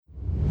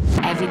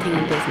everything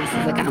in business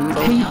is a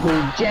gamble. People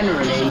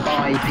generally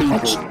buy people.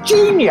 That's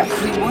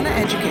genius. We want to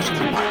educate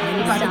you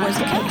about it was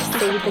the case.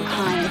 Save the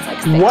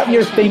client. What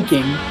you're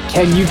thinking,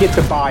 can you get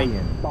the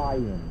buy-in?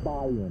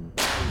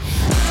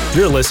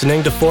 You're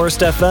listening to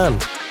Forest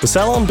FM, the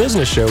Salon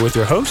Business Show with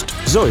your host,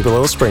 Zoe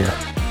Belilla-Springer.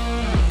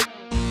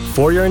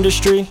 For your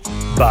industry,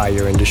 by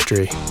your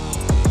industry.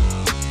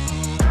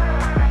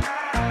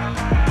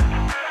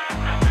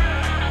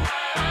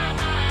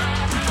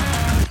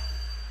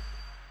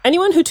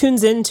 Anyone who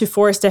tunes in to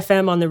Forest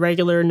FM on the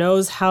regular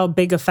knows how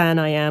big a fan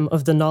I am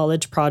of the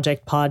Knowledge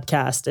Project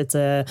podcast. It's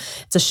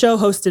a show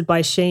hosted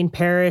by Shane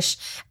Parrish,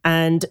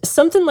 and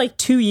something like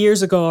 2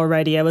 years ago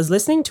already, I was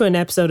listening to an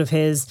episode of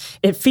his.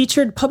 It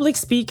featured public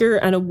speaker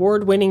and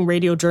award-winning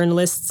radio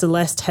journalist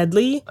Celeste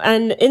Headlee,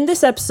 and in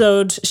this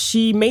episode,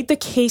 she made the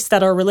case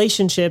that our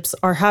relationships,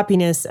 our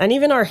happiness, and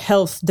even our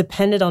health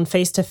depended on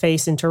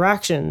face-to-face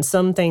interaction,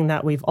 something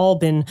that we've all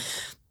been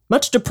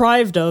much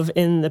deprived of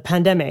in the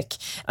pandemic.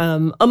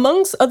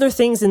 Amongst other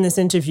things in this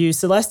interview,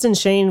 Celeste and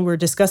Shane were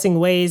discussing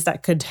ways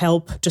that could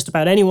help just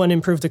about anyone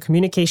improve their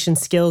communication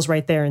skills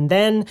right there and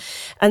then.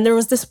 And there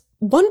was this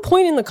one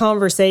point in the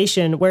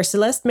conversation where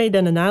Celeste made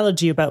an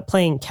analogy about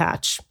playing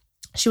catch.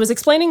 She was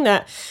explaining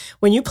that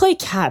when you play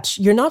catch,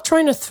 you're not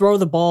trying to throw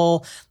the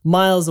ball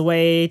miles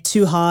away,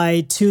 too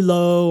high, too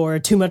low, or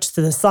too much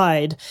to the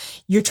side.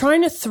 You're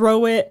trying to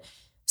throw it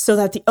so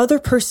that the other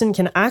person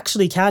can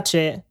actually catch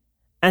it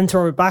and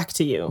throw it back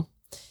to you.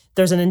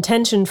 There's an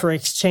intention for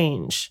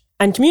exchange.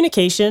 And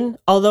communication,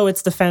 although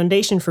it's the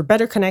foundation for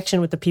better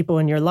connection with the people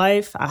in your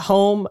life, at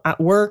home, at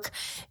work,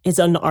 is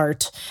an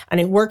art. And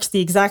it works the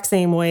exact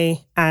same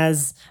way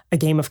as a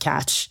game of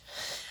catch.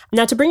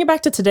 Now, to bring it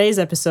back to today's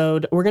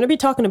episode, we're going to be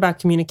talking about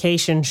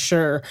communication,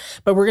 sure,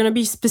 but we're going to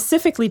be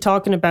specifically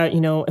talking about,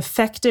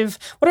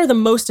 what are the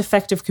most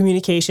effective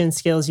communication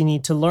skills you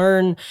need to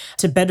learn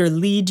to better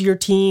lead your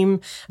team?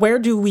 Where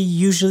do we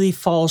usually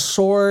fall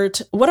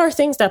short? What are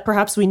things that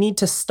perhaps we need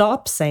to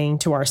stop saying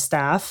to our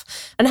staff?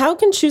 And how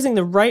can choosing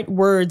the right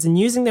words and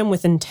using them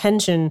with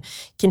intention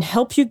can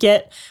help you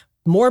get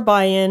more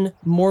buy-in,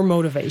 more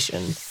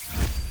motivation?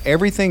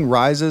 Everything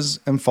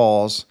rises and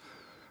falls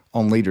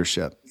on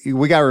leadership.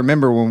 We got to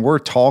remember when we're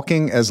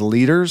talking as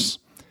leaders,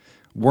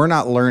 we're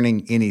not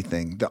learning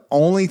anything. The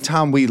only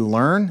time we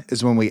learn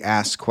is when we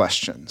ask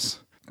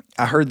questions.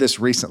 I heard this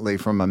recently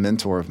from a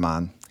mentor of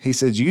mine. He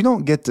said, you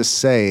don't get to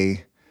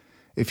say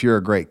if you're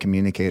a great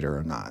communicator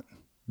or not.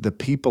 The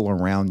people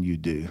around you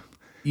do.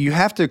 You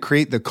have to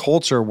create the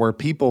culture where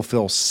people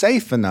feel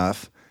safe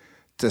enough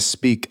to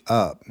speak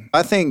up.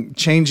 I think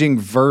changing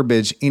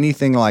verbiage,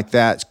 anything like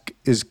that,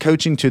 is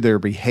coaching to their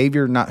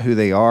behavior, not who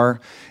they are,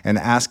 and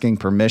asking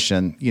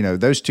permission.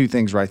 Those two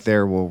things right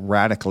there will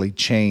radically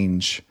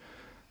change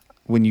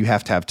when you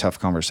have to have tough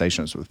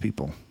conversations with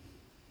people.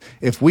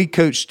 If we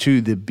coach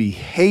to the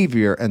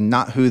behavior and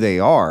not who they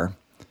are,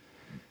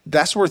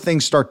 that's where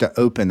things start to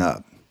open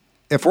up.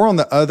 If we're on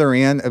the other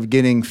end of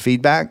getting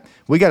feedback,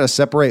 we got to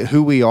separate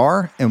who we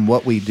are and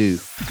what we do.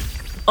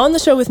 On the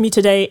show with me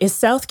today is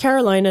South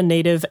Carolina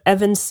native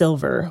Evan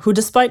Silver, who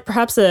despite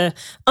perhaps an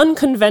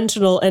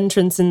unconventional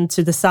entrance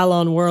into the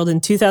salon world in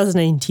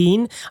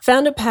 2018,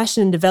 found a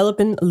passion in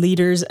developing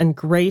leaders and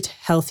great,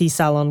 healthy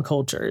salon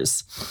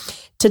cultures.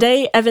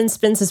 Today, Evan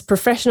spends his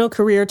professional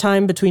career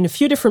time between a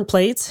few different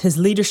plates, his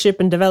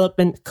leadership and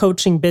development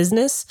coaching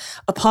business,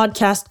 a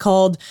podcast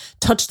called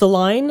Touch the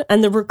Line,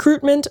 and the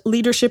recruitment,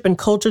 leadership, and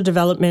culture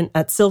development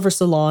at Silver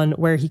Salon,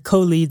 where he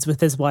co-leads with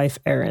his wife,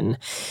 Erin.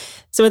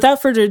 So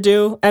without further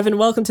ado, Evan,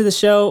 welcome to the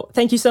show.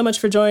 Thank you so much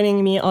for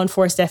joining me on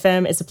Forest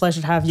FM. It's a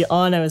pleasure to have you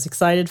on. I was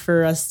excited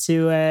for us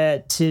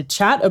to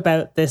chat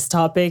about this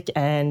topic.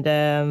 And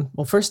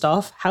first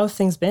off, how have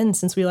things been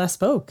since we last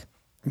spoke?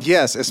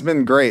 Yes, it's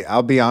been great.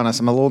 I'll be honest,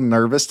 I'm a little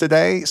nervous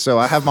today. So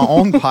I have my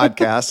own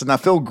podcast, and I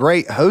feel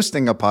great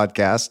hosting a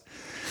podcast.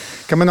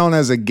 Coming on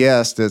as a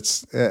guest,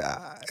 it's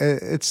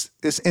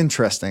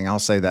interesting. I'll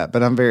say that,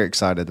 but I'm very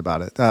excited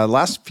about it.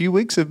 Last few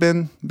weeks have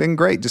been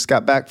great. Just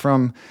got back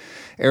from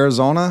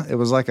Arizona. It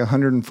was like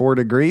 104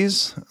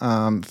 degrees.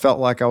 Felt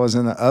like I was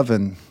in the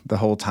oven the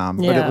whole time,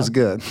 but it was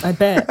good. I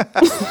bet.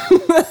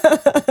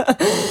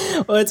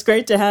 Well, it's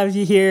great to have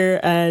you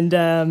here. And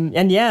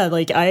yeah,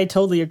 I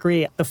totally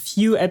agree. The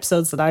few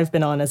episodes that I've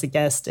been on as a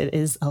guest, it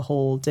is a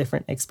whole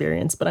different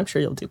experience, but I'm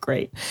sure you'll do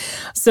great.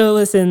 So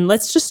listen,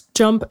 let's just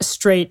jump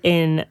straight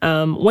in.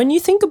 When you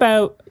think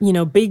about,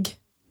 big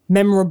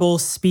memorable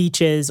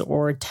speeches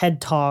or TED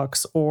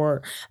Talks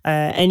or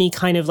any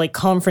kind of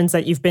conference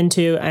that you've been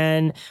to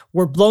and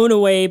were blown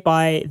away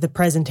by the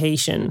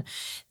presentation,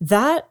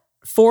 that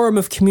form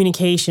of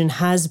communication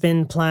has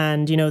been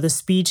planned. The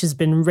speech has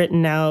been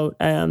written out.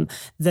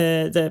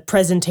 The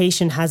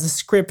presentation has a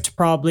script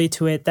probably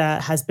to it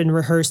that has been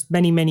rehearsed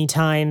many, many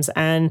times.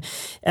 And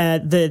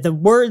the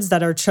words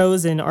that are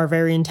chosen are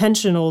very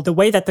intentional. The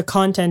way that the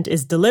content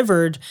is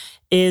delivered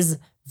is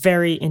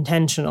very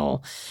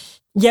intentional.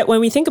 Yet when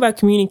we think about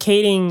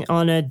communicating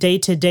on a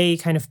day-to-day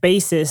kind of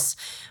basis,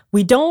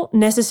 we don't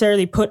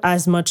necessarily put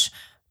as much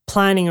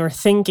planning or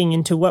thinking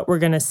into what we're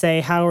going to say,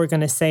 how we're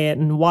going to say it,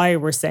 and why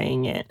we're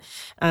saying it.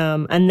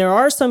 And there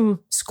are some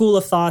school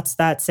of thoughts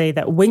that say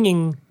that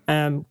winging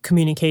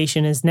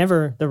communication is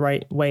never the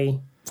right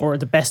way or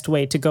the best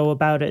way to go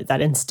about it, that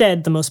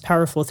instead the most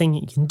powerful thing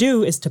you can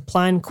do is to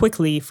plan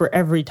quickly for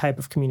every type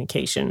of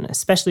communication,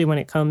 especially when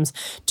it comes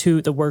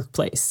to the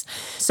workplace.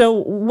 So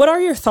what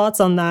are your thoughts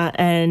on that?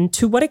 And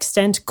to what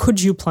extent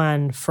could you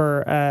plan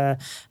for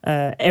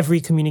every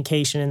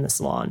communication in the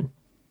salon?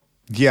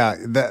 Yeah,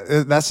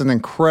 that's an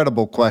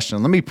incredible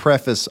question. Let me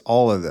preface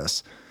all of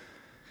this.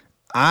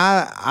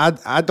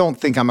 I don't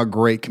think I'm a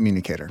great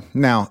communicator.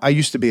 Now, I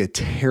used to be a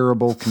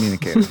terrible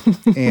communicator,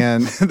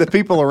 and the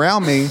people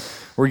around me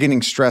were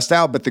getting stressed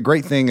out. But the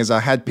great thing is I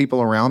had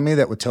people around me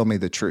that would tell me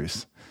the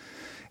truth.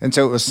 And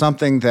so it was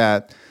something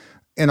that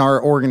in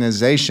our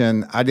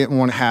organization, I didn't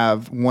want to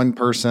have one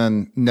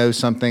person know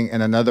something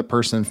and another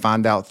person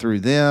find out through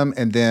them.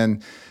 And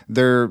then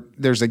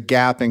there's a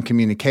gap in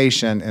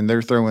communication and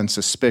they're throwing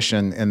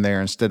suspicion in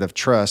there instead of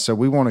trust. So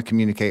we want to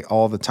communicate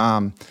all the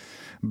time.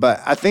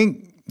 But I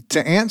think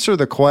to answer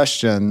the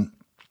question,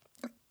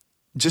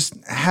 just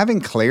having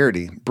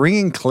clarity,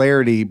 bringing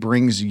clarity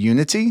brings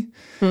unity.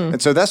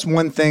 And so that's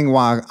one thing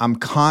why I'm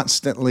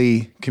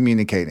constantly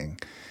communicating.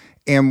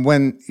 And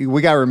when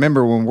we got to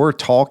remember, when we're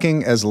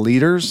talking as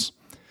leaders,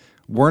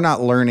 we're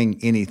not learning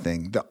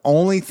anything. The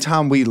only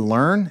time we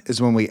learn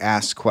is when we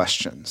ask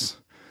questions.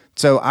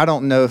 So I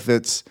don't know if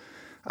it's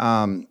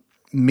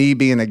me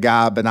being a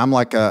guy, but I'm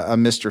like a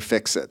Mr.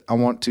 Fix-It. I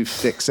want to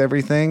fix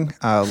everything.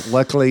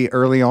 Luckily,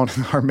 early on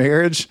in our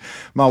marriage,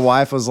 my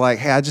wife was like,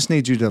 hey, I just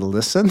need you to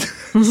listen.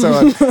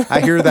 So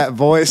I hear that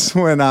voice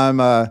when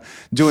I'm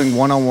doing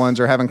one-on-ones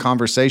or having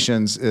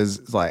conversations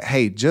is like,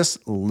 hey,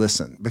 just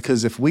listen.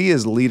 Because if we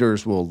as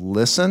leaders will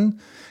listen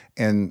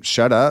and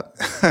shut up,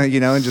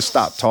 and just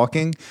stop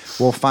talking,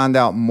 we'll find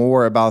out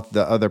more about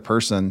the other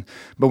person.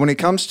 But when it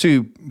comes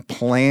to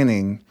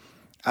planning,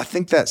 I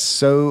think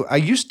I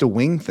used to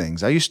wing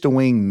things. I used to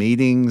wing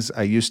meetings.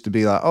 I used to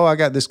be like, oh, I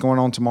got this going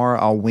on tomorrow.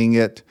 I'll wing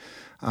it.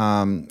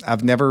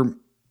 I've never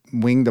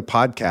winged a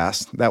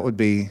podcast. That would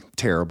be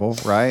terrible,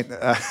 right?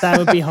 That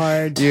would be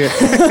hard. Yeah.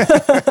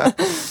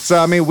 So,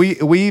 I mean,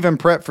 we even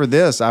prepped for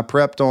this. I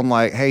prepped on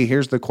like, hey,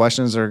 here's the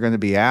questions that are going to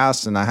be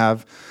asked, and I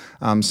have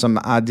some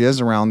ideas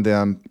around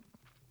them.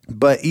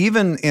 But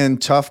even in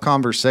tough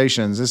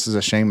conversations, this is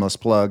a shameless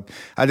plug,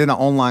 I did an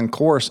online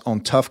course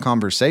on tough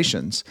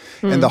conversations.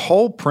 And the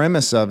whole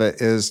premise of it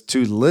is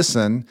to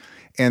listen.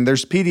 And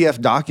there's PDF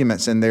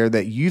documents in there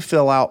that you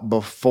fill out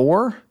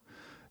before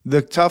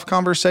the tough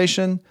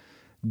conversation,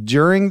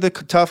 during the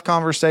tough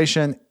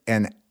conversation,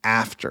 and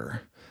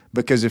after.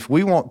 Because if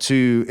we want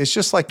to, it's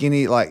just like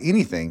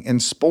anything in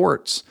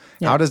sports.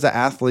 Yeah. How does the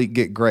athlete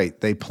get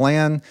great? They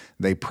plan,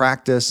 they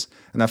practice.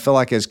 And I feel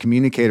like as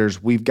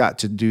communicators, we've got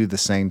to do the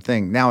same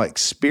thing. Now,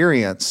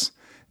 experience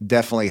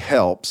definitely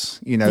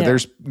helps.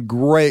 There's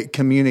great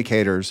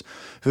communicators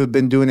who have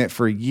been doing it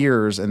for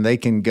years, and they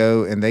can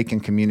go and they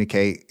can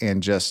communicate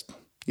and just,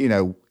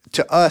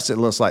 to us, it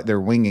looks like they're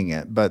winging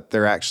it, but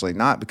they're actually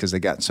not because they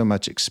got so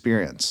much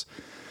experience.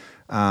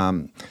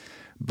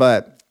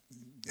 But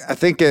I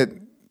think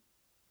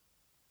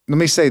let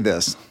me say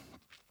this.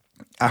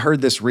 I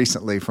heard this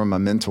recently from a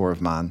mentor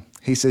of mine.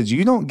 He said,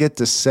 you don't get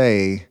to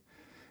say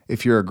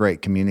if you're a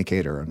great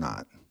communicator or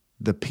not.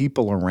 The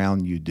people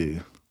around you do.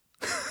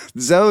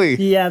 Zoe.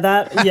 Yeah.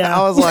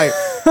 I was like,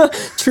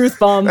 truth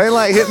bomb.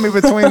 They hit me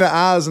between the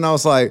eyes, and I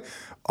was like,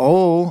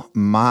 oh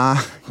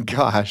my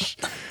gosh.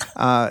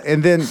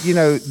 And then,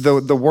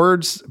 the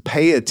words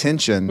pay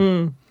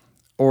attention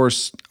or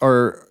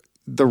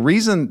the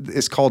reason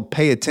it's called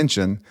pay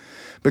attention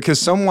because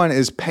someone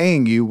is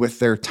paying you with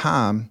their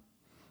time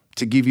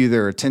to give you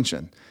their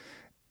attention.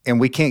 And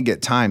we can't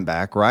get time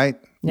back, right?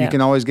 Yeah. You can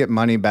always get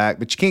money back,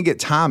 but you can't get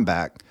time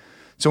back.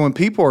 So when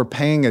people are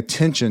paying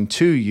attention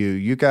to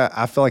you,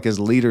 I feel like as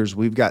leaders,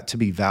 we've got to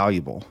be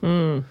valuable.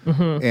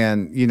 Mm-hmm.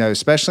 And,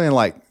 especially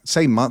in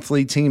say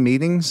monthly team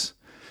meetings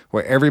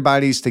where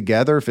everybody's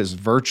together, if it's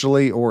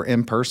virtually or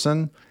in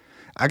person,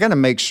 I got to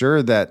make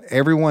sure that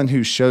everyone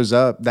who shows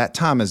up, that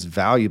time is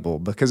valuable,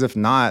 because if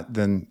not,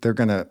 then they're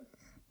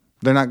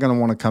not going to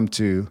want to come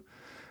to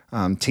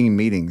team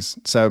meetings.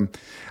 So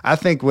I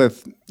think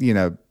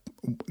you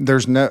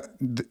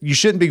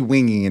shouldn't be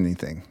winging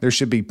anything. There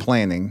should be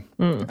planning.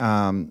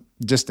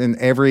 Just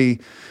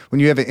when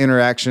you have an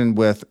interaction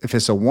with, if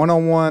it's a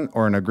one-on-one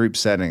or in a group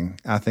setting,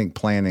 I think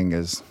planning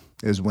is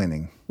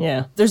winning.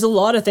 Yeah. There's a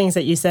lot of things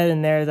that you said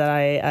in there that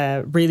I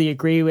really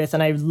agree with.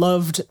 And I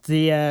loved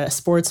the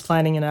sports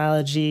planning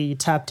analogy. You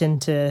tapped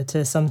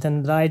into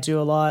something that I do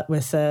a lot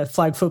with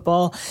flag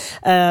football.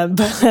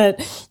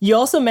 But you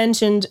also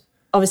mentioned,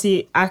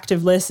 obviously,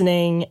 active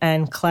listening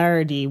and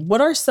clarity. What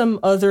are some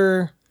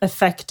other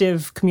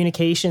effective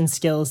communication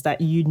skills that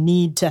you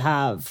need to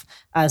have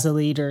as a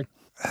leader?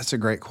 That's a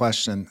great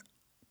question.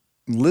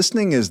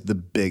 Listening is the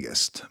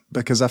biggest,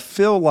 because I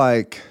feel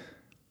like,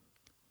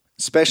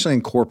 especially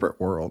in corporate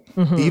world,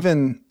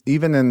 even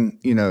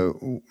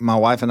in, my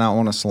wife and I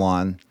own a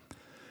salon,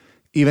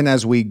 even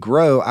as we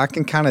grow, I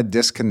can kind of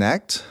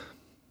disconnect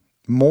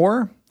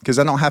more because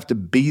I don't have to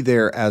be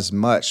there as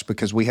much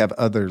because we have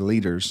other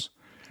leaders.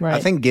 Right. I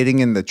think getting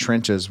in the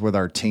trenches with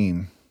our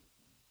team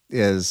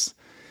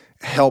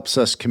helps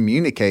us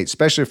communicate,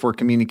 especially if we're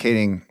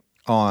communicating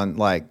on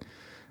like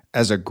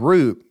as a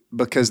group,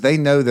 because they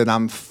know that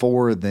I'm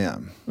for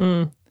them.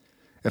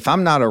 If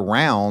I'm not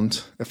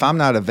around, if I'm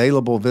not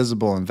available,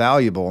 visible, and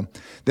valuable,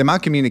 then my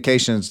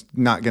communication is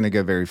not going to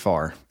go very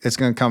far. It's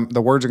going to come,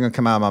 the words are going to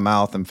come out of my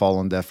mouth and fall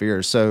on deaf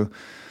ears. So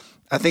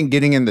I think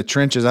getting in the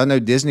trenches, I know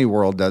Disney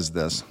World does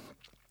this,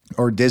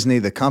 or Disney,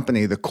 the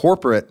company, the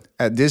corporate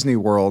at Disney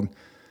World.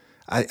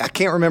 I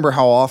can't remember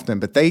how often,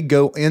 but they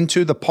go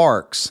into the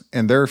parks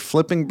and they're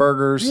flipping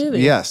burgers.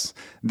 Really? Yes.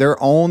 They're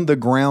on the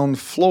ground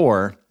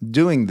floor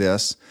doing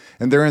this,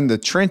 and they're in the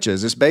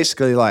trenches. It's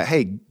basically like,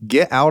 hey,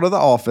 get out of the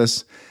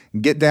office,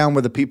 get down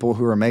with the people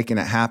who are making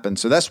it happen.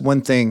 So that's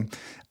one thing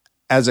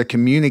as a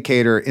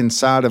communicator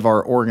inside of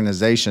our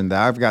organization that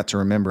I've got to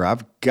remember.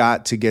 I've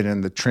got to get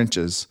in the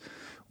trenches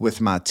with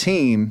my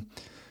team.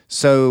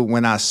 So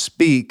when I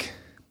speak,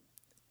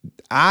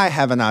 I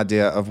have an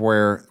idea of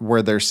where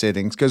they're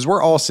sitting, because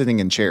we're all sitting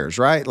in chairs,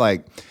 right?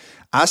 Like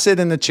I sit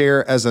in the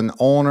chair as an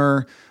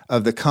owner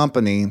of the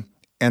company,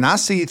 and I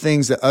see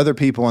things that other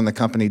people in the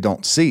company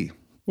don't see.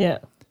 Yeah.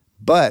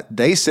 But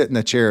they sit in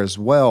the chair as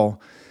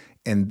well,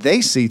 and they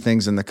see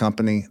things in the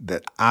company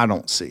that I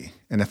don't see.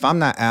 And if I'm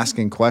not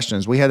asking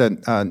questions, we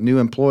had a new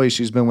employee.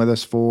 She's been with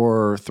us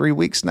for 3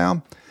 weeks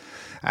now.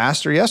 I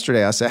asked her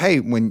yesterday, I said,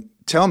 hey,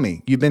 tell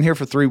me, you've been here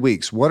for 3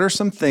 weeks. What are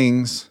some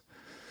things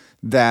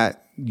that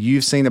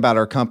you've seen about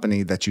our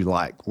company that you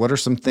like? What are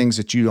some things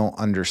that you don't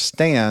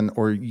understand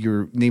or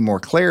you need more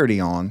clarity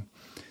on?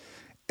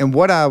 And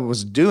what I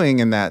was doing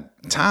in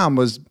that time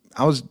was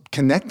I was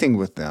connecting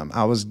with them.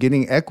 I was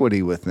getting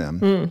equity with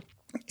them.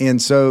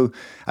 And so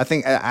I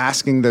think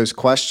asking those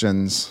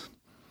questions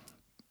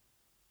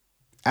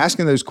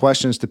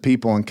to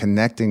people and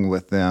connecting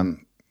with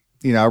them,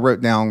 I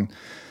wrote down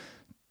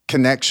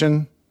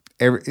connection.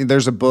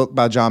 There's a book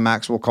by John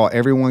Maxwell called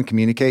Everyone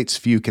Communicates,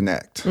 Few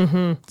Connect.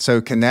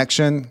 So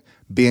connection,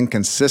 being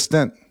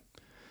consistent,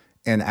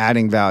 and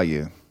adding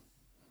value.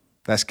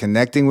 That's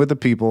connecting with the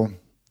people,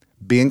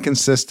 being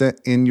consistent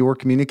in your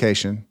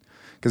communication.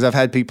 Because I've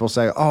had people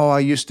say, oh, I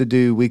used to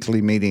do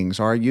weekly meetings,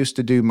 or I used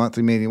to do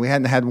monthly meetings. We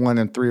hadn't had one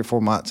in 3 or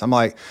 4 months. I'm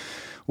like,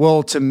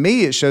 well, to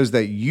me, it shows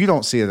that you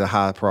don't see it as a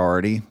high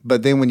priority.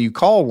 But then when you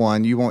call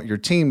one, you want your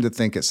team to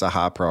think it's a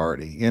high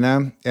priority,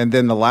 And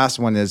then the last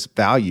one is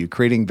value,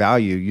 creating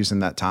value using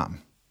that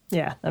time.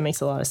 Yeah, that makes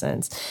a lot of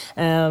sense.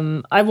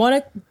 I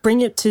want to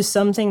bring it to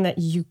something that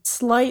you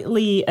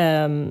slightly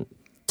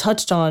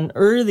touched on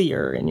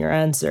earlier in your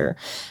answer.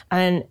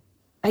 And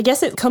I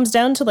guess it comes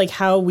down to like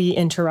how we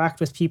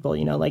interact with people,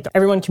 like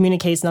everyone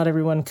communicates, not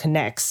everyone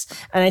connects.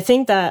 And I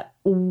think that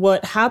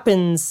what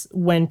happens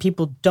when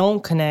people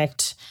don't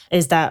connect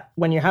is that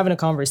when you're having a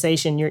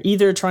conversation, you're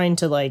either trying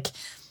to like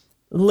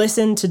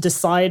listen to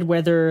decide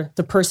whether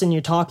the person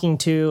you're talking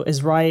to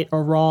is right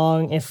or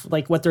wrong, if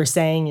like what they're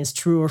saying is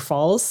true or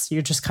false.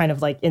 You're just kind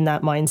of like in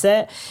that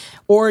mindset,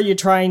 or you're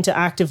trying to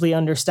actively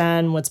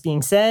understand what's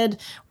being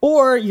said,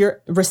 or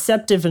you're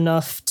receptive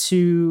enough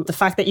to the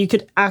fact that you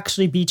could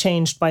actually be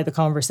changed by the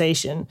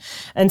conversation.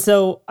 And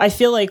so I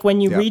feel like when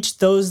you reach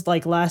those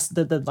like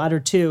the latter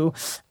two,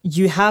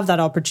 you have that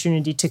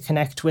opportunity to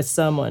connect with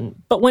someone.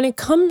 But when it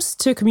comes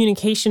to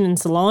communication in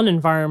salon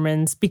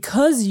environments,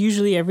 because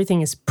usually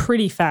everything is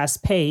pretty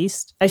fast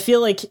paced, I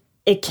feel like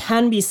it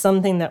can be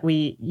something that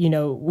we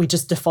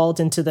just default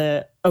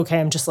into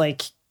I'm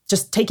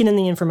just taking in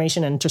the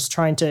information and just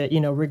trying to,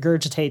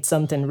 regurgitate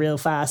something real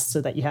fast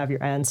so that you have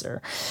your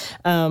answer.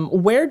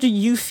 Where do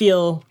you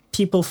feel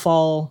people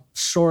fall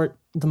short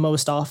the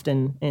most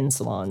often in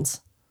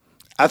salons?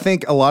 I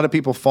think a lot of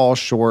people fall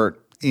short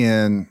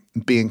in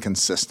being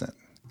consistent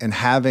and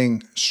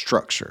having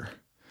structure.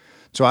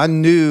 So I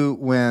knew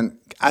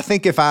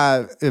if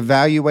I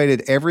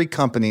evaluated every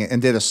company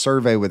and did a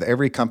survey with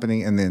every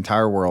company in the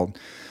entire world,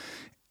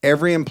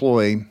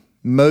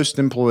 most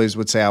employees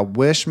would say, I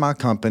wish my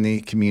company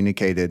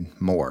communicated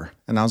more.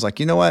 And I was like,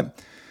 you know what?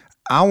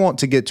 I want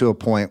to get to a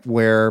point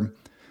where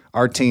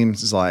our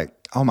teams is like,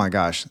 oh my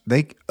gosh,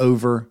 they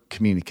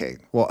over-communicate.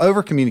 Well,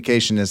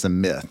 over-communication is a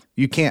myth.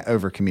 You can't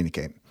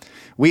over-communicate.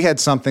 We had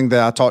something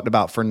that I talked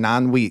about for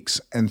 9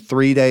 weeks, and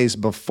 3 days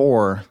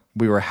before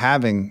we were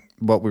having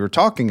what we were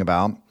talking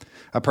about,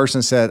 a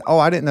person said, oh,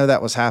 I didn't know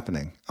that was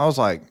happening. I was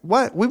like,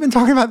 what? We've been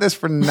talking about this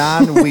for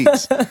 9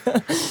 weeks.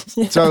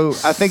 Yeah. So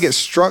I think it's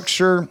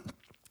structure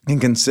and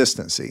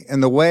consistency.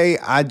 And the way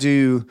I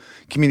do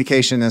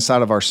communication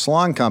inside of our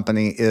salon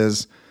company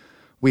is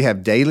we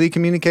have daily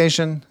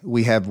communication,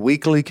 we have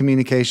weekly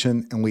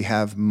communication, and we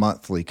have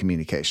monthly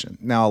communication.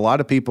 Now, a lot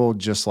of people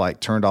just like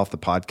turned off the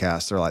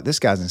podcast. They're like, this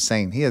guy's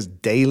insane. He has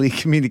daily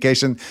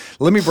communication.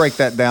 Let me break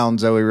that down,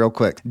 Zoe, real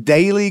quick.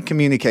 Daily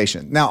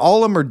communication. Now,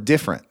 all of them are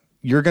different.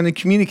 You're going to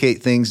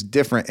communicate things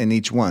different in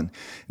each one.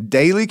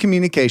 Daily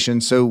communication.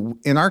 So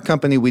in our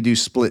company, we do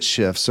split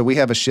shifts. So we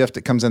have a shift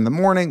that comes in the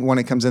morning, one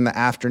that comes in the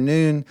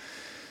afternoon.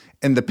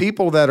 And the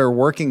people that are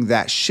working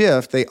that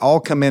shift, they all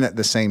come in at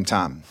the same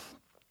time.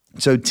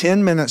 So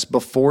 10 minutes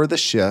before the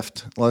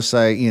shift, let's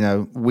say,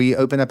 we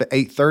open up at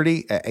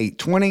 8:30, at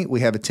 8:20, we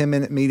have a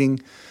 10-minute meeting.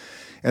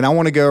 And I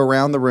want to go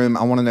around the room.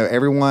 I want to know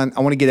everyone.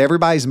 I want to get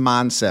everybody's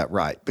mindset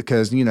right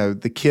because,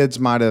 the kids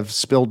might have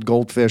spilled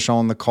goldfish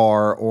on the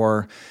car,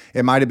 or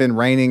it might have been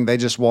raining. They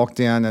just walked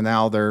in and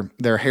now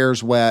their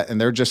hair's wet and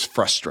they're just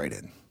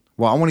frustrated.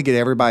 Well, I want to get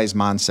everybody's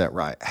mindset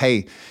right.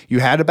 Hey, you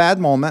had a bad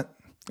moment.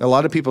 A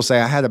lot of people say,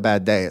 I had a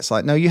bad day. It's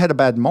like, no, you had a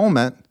bad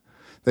moment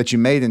that you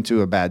made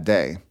into a bad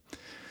day.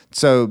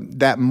 So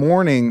that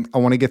morning, I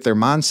want to get their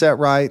mindset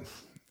right.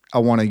 I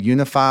want to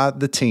unify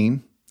the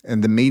team,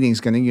 and the meeting's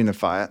going to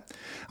unify it.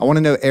 I want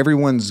to know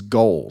everyone's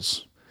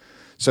goals.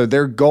 So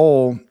their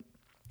goal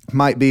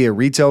might be a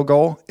retail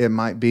goal. It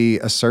might be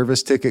a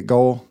service ticket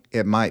goal.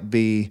 It might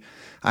be,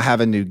 I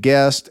have a new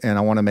guest and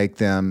I want to make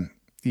them,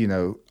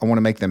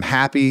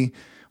 happy.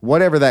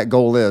 Whatever that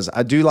goal is.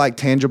 I do like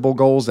tangible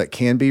goals that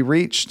can be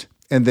reached.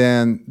 And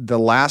then the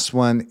last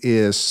one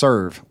is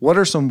serve. What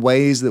are some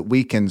ways that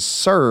we can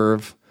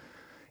serve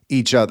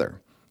each other?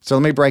 So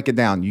let me break it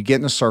down. You get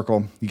in a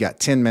circle, you got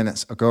 10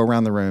 minutes, I'll go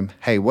around the room.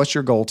 Hey, what's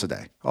your goal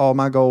today? Oh,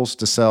 my goal is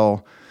to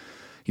sell,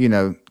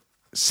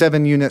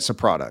 7 units of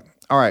product.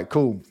 All right,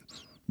 cool.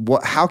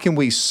 How can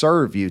we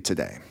serve you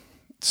today?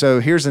 So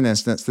here's an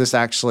instance. This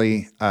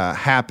actually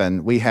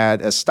happened. We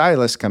had a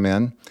stylist come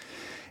in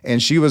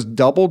and she was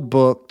double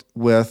booked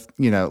with,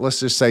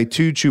 let's just say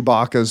 2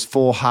 Chewbacca's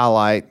full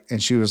highlight.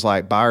 And she was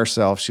like by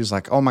herself. She was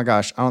like, oh my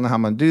gosh, I don't know how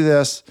I'm going to do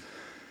this.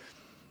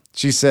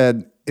 She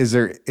said,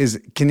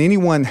 can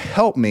anyone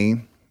help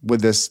me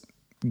with this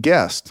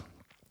guest?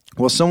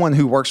 Well, someone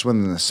who works with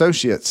an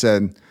associate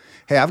said,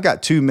 hey, I've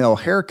got 2 male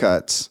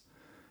haircuts.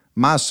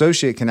 My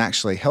associate can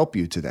actually help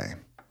you today.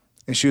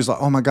 And she was like,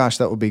 oh my gosh,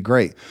 that would be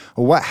great.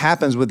 Well, what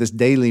happens with this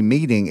daily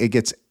meeting,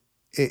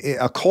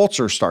 a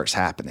culture starts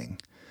happening.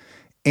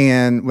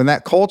 And when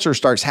that culture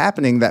starts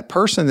happening, that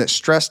person that's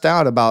stressed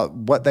out about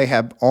what they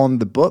have on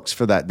the books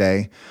for that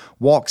day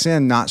walks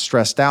in not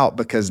stressed out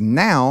because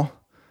now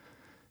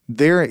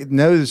they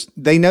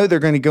know they're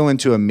going to go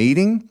into a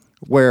meeting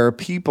where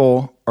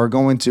people are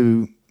going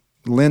to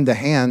lend a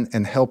hand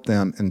and help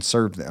them and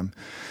serve them.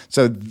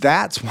 So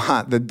that's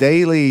why the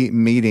daily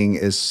meeting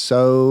is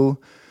so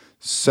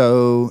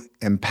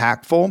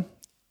impactful,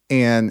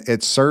 and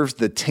it serves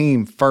the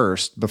team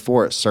first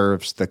before it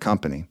serves the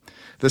company.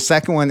 The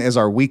second one is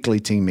our weekly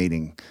team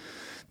meeting.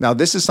 Now,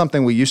 this is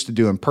something we used to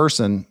do in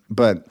person,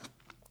 but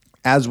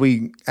as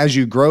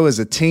you grow as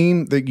a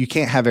team, that you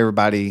can't have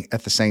everybody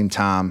at the same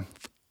time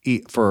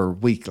for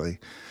weekly.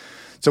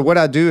 So what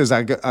I do is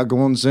I go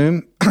on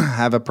Zoom,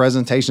 have a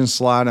presentation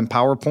slide in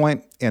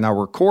PowerPoint, and I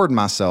record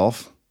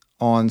myself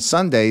on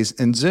Sundays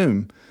in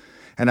Zoom.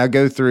 And we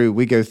go through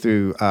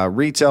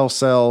retail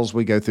sales.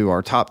 We go through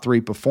our top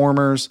 3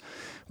 performers.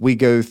 We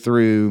go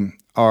through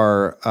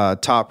our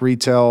top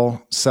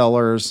retail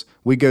sellers.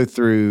 We go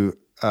through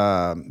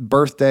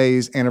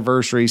birthdays,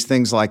 anniversaries,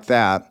 things like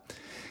that.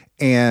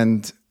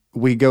 And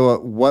we go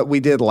at what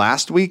we did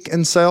last week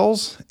in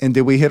sales, and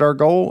did we hit our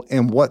goal,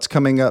 and what's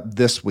coming up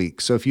this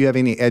week. So if you have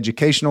any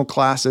educational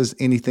classes,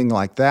 anything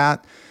like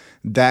that,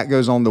 that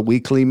goes on the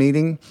weekly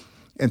meeting.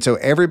 And so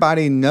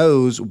everybody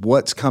knows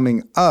what's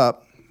coming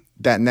up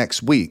that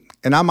next week.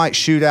 And I might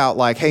shoot out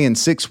like, hey, in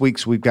 6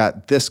 weeks, we've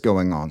got this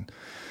going on.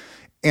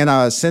 And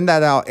I send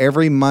that out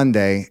every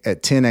Monday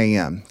at 10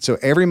 a.m. So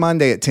every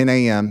Monday at 10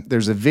 a.m.,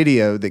 there's a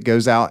video that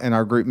goes out in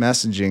our group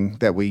messaging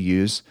that we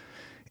use,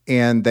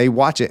 and they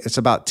watch it. It's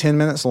about 10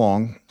 minutes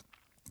long,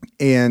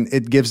 and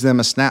it gives them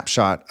a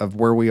snapshot of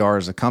where we are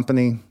as a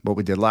company, what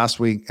we did last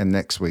week and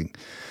next week.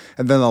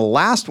 And then the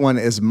last one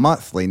is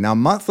monthly. Now,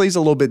 monthly is a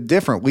little bit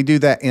different. We do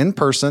that in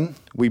person.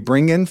 We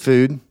bring in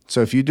food.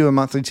 So if you do a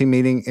monthly team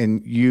meeting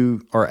and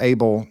you are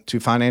able to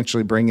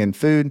financially bring in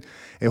food,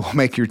 it will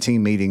make your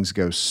team meetings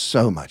go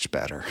so much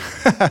better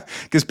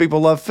because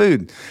people love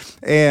food.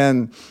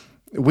 And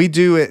we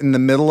do it in the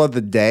middle of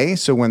the day.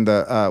 So when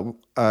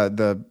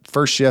the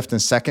first shift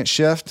and second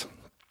shift,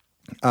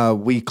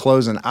 we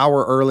close an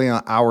hour early and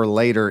an hour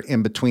later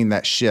in between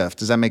that shift.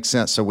 Does that make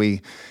sense? So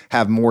we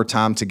have more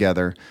time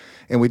together.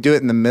 And we do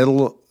it in the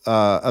middle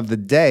of the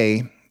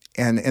day.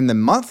 And in the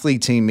monthly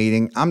team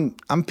meeting,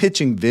 I'm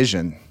pitching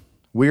vision.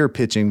 We are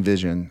pitching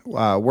vision,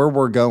 where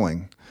we're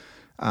going.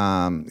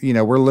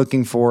 We're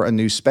looking for a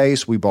new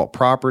space. We bought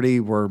property.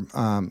 We're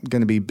going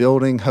to be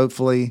building,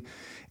 hopefully.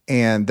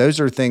 And those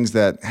are things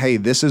that, hey,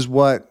 this is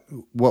what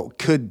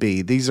could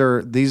be. This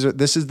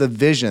is the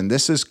vision.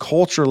 This is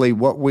culturally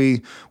what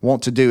we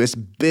want to do. It's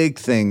big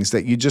things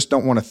that you just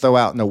don't want to throw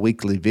out in a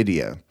weekly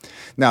video.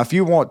 Now, if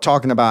you want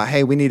talking about,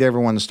 hey, we need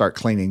everyone to start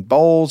cleaning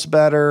bowls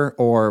better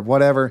or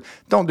whatever,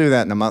 don't do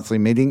that in a monthly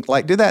meeting.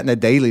 Like, do that in a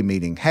daily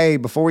meeting. Hey,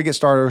 before we get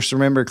started, just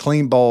remember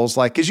clean bowls.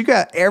 Like, because you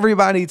got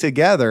everybody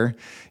together.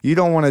 You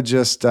don't want to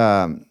just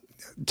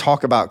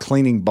talk about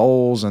cleaning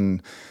bowls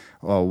and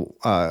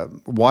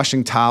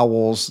washing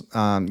towels.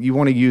 You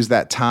want to use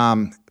that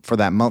time for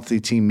that monthly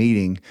team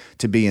meeting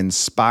to be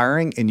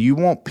inspiring, and you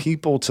want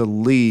people to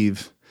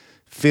leave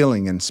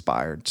feeling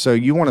inspired. So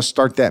you want to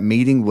start that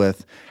meeting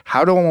with,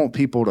 how do I want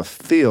people to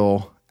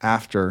feel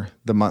after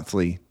the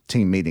monthly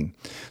team meeting?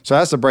 So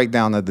that's the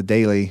breakdown of the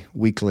daily,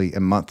 weekly,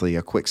 and monthly,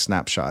 a quick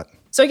snapshot.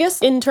 So I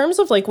guess in terms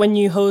of like when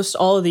you host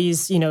all of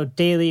these,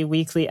 daily,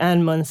 weekly,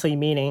 and monthly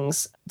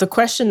meetings, the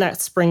question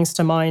that springs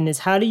to mind is,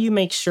 how do you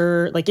make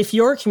sure, like if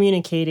you're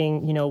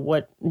communicating,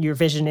 what your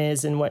vision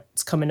is and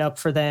what's coming up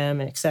for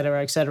them, et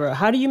cetera,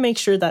 how do you make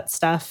sure that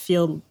staff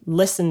feel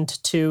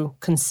listened to,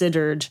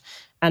 considered,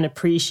 and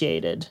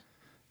appreciated?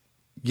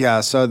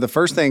 Yeah, so the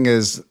first thing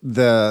is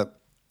the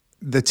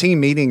team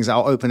meetings,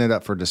 I'll open it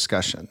up for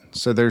discussion.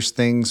 So there's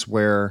things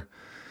where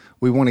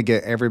we want to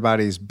get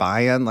everybody's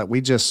buy-in. Like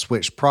we just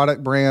switched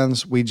product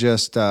brands. We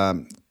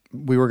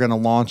were going to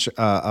launch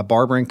a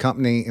barbering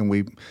company, and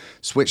we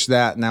switched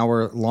that. Now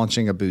we're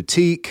launching a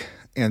boutique.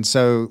 And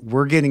so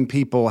we're getting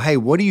people, hey,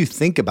 what do you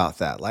think about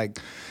that? Like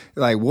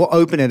we'll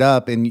open it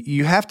up, and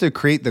you have to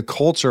create the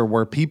culture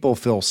where people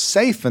feel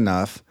safe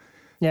enough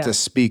to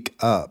speak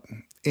up.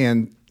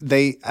 And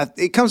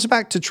it comes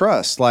back to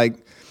trust.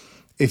 Like,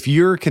 if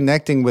you're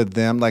connecting with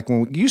them, like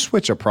when you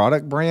switch a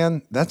product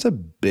brand, that's a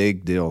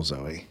big deal,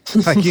 Zoe.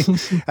 Like,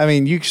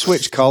 you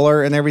switch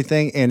color and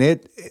everything,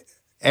 and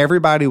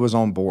everybody was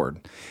on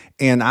board.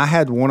 And I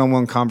had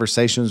one-on-one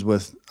conversations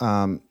with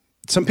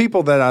some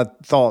people that I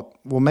thought,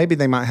 well, maybe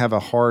they might have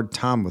a hard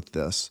time with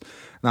this.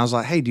 And I was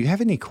like, hey, do you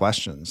have any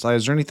questions? Like,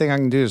 is there anything I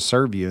can do to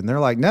serve you? And they're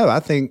like, no, I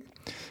think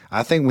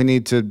we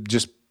need to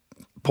just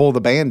pull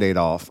the Band-Aid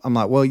off. I'm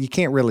like, well, you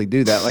can't really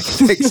do that. Like,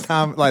 it takes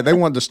time. Like, they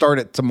wanted to start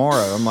it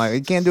tomorrow. I'm like,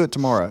 you can't do it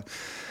tomorrow.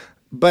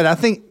 But I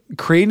think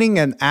creating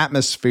an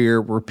atmosphere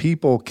where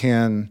people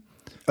can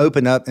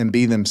open up and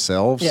be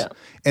themselves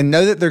and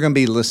know that they're going to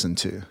be listened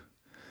to.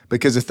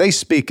 Because if they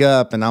speak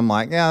up and I'm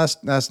like, yeah,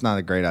 that's not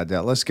a great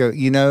idea, let's go,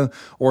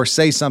 or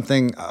say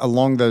something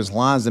along those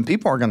lines, then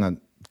people are going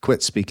to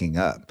quit speaking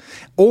up.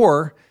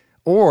 Or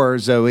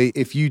Zoe,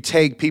 if you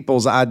take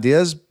people's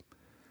ideas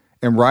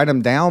and write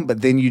them down,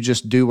 but then you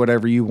just do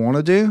whatever you want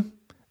to do,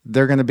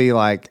 they're going to be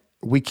like,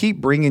 we keep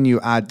bringing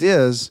you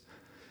ideas,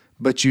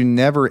 but you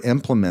never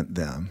implement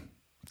them.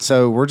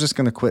 So we're just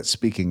going to quit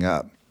speaking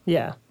up.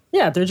 Yeah.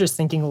 Yeah, they're just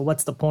thinking, well,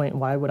 what's the point?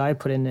 Why would I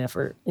put in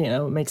effort?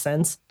 It makes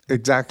sense.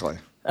 Exactly.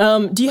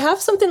 Do you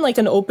have something like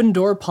an open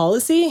door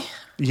policy?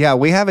 Yeah,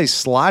 we have a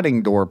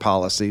sliding door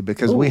policy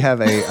because we have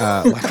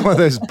a like one of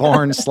those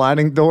barn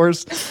sliding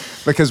doors,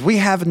 because we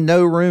have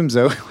no rooms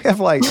though. We have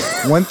like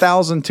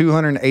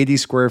 1,280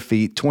 square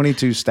feet,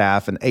 22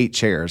 staff, and 8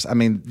 chairs.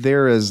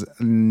 There is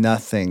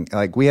nothing.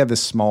 Like, we have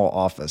this small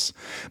office.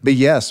 But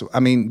yes,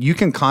 you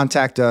can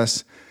contact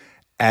us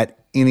at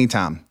any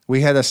time.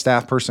 We had a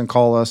staff person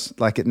call us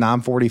like at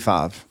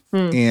 9:45.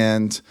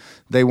 And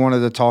they wanted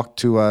to talk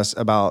to us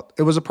about,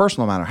 it was a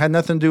personal matter, had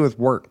nothing to do with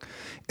work.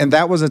 And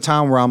that was a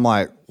time where I'm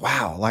like,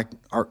 wow, like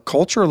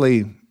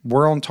culturally,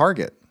 we're on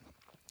target.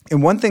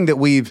 And one thing that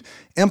we've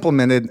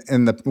implemented,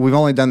 we've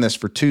only done this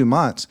for 2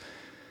 months,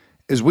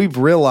 is we've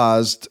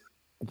realized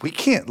we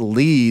can't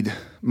lead,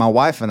 my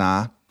wife and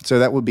I, so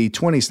that would be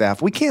 20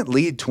 staff. We can't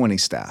lead 20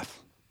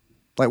 staff.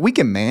 Like, we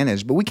can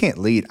manage, but we can't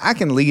lead. I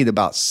can lead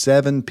about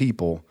 7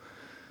 people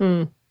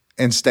and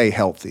stay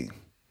healthy.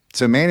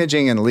 So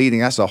managing and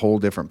leading, that's a whole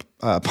different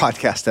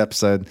podcast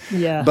episode.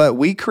 Yeah. But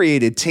we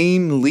created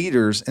team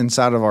leaders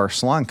inside of our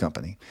salon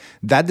company.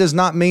 That does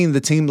not mean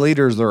the team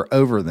leaders are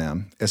over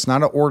them. It's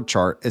not an org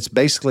chart. It's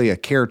basically a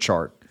care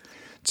chart.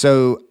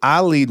 So I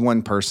lead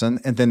one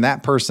person, and then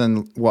that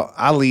person,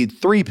 I lead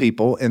 3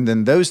 people, and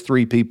then those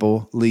 3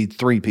 people lead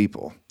 3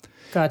 people.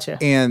 Gotcha.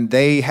 And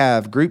they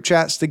have group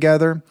chats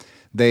together.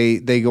 They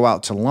go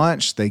out to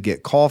lunch. They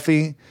get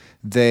coffee.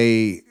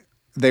 They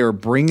are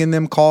bringing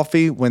them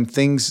coffee when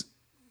things,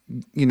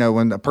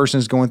 when a person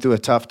is going through a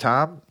tough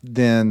time,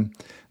 then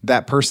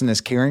that person is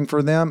caring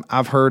for them.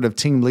 I've heard of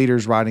team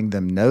leaders writing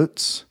them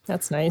notes.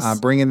 That's nice.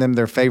 Bringing them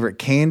their favorite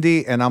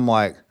candy. And I'm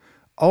like,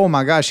 oh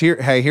my gosh,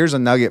 here's a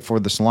nugget for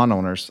the salon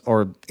owners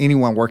or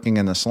anyone working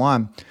in the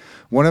salon.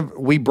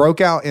 We broke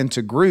out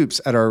into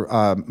groups at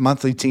our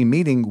monthly team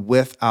meeting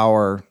with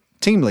our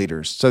team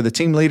leaders. So the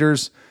team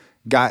leaders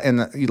got in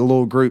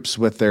little groups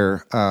with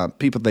their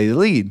people they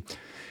lead.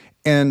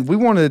 And we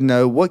wanted to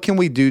know, what can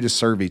we do to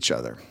serve each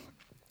other?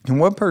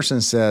 And one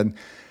person said,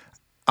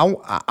 I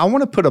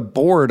want to put a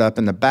board up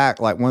in the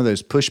back, like one of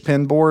those push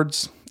pin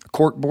boards,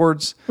 cork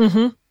boards.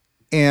 Mm-hmm.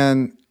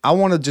 And I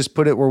want to just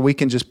put it where we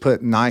can just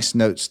put nice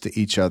notes to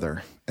each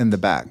other in the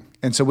back.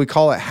 And so we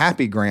call it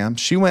Happygram.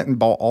 She went and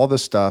bought all the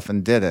stuff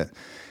and did it.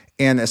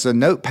 And it's a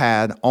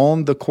notepad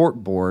on the cork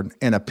board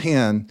and a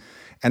pen.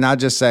 And I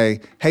just say,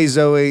 hey,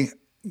 Zoe,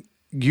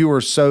 you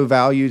are so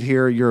valued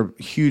here. You're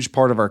a huge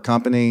part of our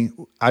company.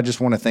 I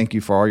just want to thank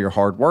you for all your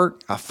hard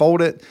work. I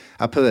fold it,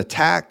 I put a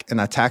tack, and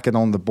I tack it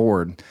on the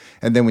board.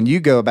 And then when you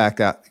go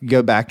back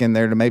in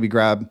there to maybe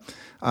grab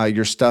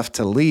your stuff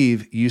to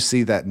leave, you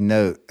see that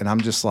note. And I'm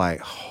just like,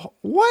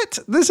 what?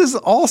 This is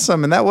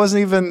awesome. And that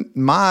wasn't even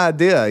my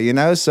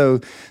idea,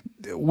 So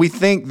we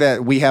think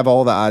that we have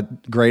all the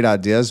great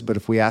ideas, but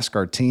if we ask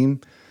our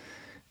team,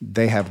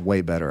 they have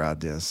way better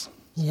ideas.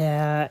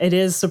 Yeah, it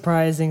is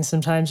surprising.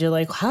 Sometimes you're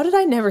like, how did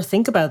I never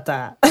think about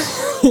that?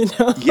 You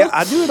know? Yeah,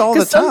 I do it all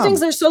the time. Because some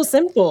things are so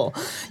simple.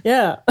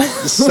 Yeah.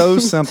 So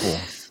simple.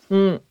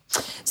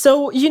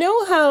 So, you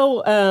know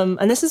how,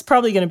 and this is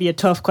probably going to be a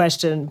tough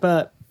question,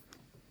 but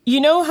you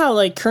know how,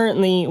 like,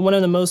 currently one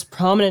of the most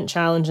prominent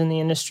challenge in the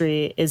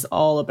industry is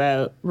all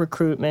about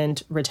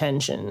recruitment,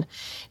 retention.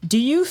 Do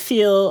you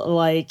feel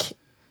like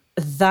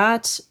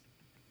that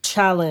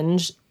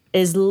challenge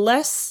is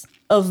less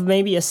of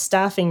maybe a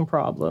staffing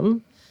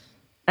problem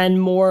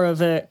and more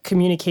of a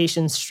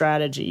communication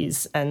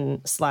strategies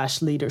and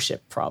 /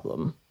 leadership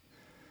problem?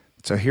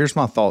 So here's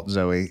my thought,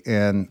 Zoe,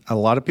 and a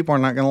lot of people are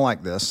not going to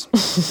like this.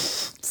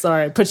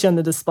 Sorry, I put you on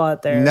the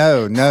spot there.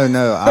 No.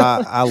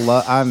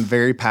 I'm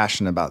very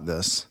passionate about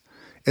this.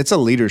 It's a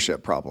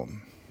leadership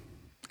problem.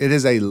 It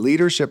is a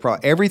leadership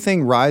problem.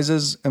 Everything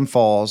rises and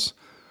falls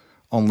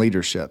on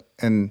leadership.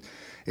 And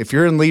if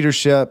you're in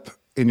leadership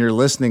and you're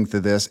listening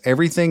to this,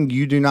 everything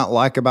you do not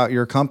like about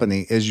your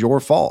company is your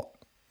fault,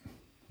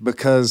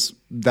 because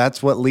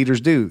that's what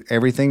leaders do.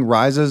 Everything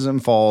rises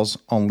and falls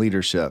on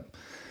leadership.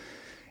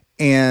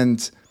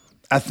 And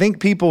I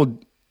think people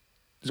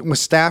with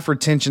staff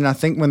retention, I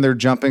think when they're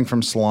jumping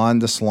from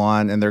salon to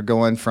salon and they're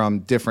going from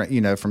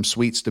different, from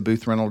suites to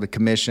booth rental to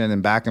commission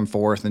and back and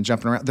forth and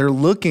jumping around, they're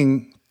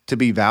looking to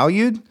be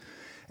valued,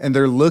 and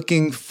they're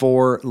looking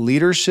for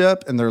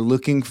leadership, and they're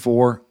looking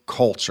for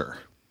culture.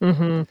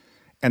 Mm-hmm.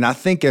 And I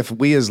think if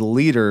we as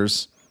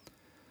leaders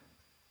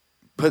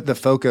put the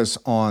focus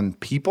on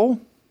people,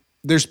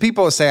 there's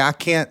people that say, I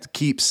can't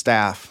keep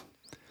staff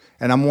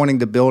and I'm wanting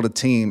to build a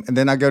team. And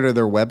then I go to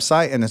their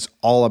website and it's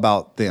all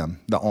about them,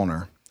 the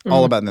owner,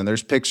 all about them.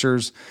 There's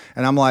pictures.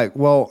 And I'm like,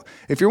 well,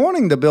 if you're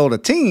wanting to build a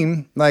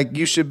team, like,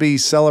 you should be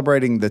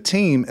celebrating the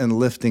team and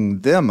lifting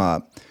them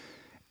up.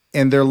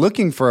 And they're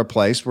looking for a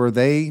place where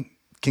they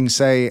can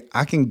say,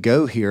 I can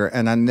go here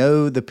and I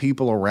know the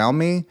people around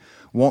me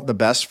want the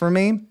best for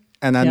me.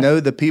 And I know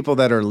the people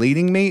that are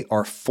leading me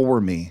are for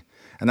me.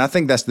 And I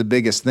think that's the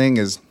biggest thing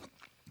is,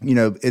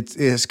 it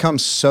has come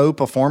so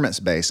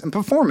performance-based, and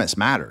performance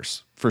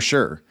matters for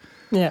sure.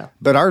 Yeah.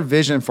 But our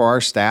vision for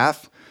our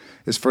staff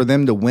is for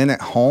them to win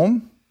at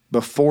home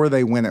before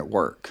they win at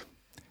work.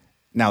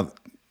 Now,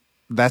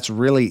 that's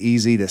really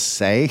easy to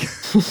say.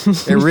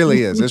 It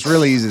really is. It's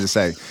really easy to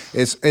say.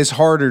 It's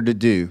harder to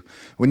do.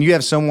 When you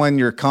have someone in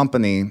your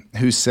company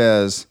who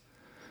says,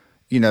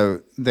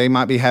 they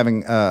might be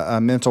having a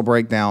mental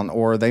breakdown,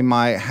 or they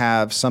might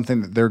have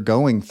something that they're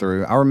going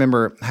through. I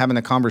remember having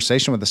a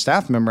conversation with a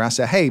staff member. I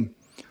said, hey,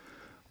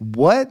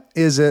 what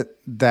is it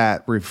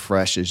that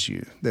refreshes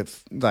you? That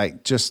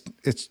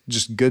it's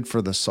just good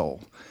for the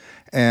soul.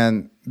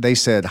 And they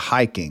said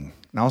hiking.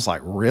 And I was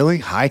like, really?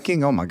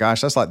 Hiking? Oh my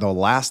gosh, that's like the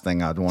last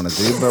thing I'd want to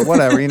do, but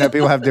whatever,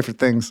 people have different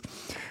things.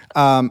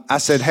 I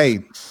said, hey,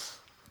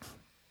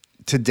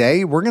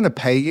 today we're going to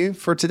pay you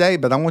for today,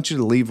 but I want you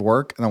to leave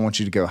work and I want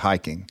you to go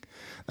hiking.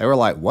 They were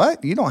like,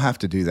 what? You don't have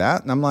to do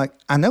that. And I'm like,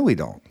 I know we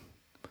don't.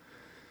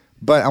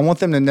 But I want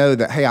them to know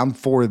that, hey, I'm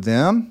for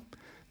them,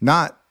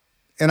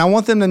 and I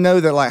want them to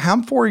know that, like,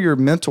 I'm for your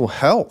mental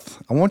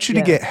health. I want you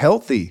to get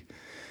healthy.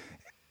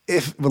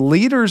 If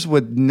leaders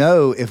would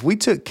know, if we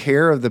took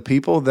care of the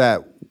people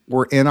that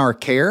were in our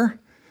care,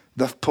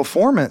 the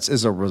performance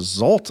is a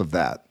result of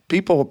that.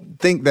 People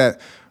think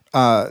that,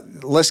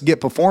 let's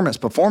get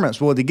performance.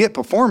 Well, to get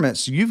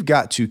performance, you've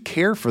got to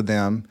care for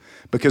them,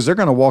 because they're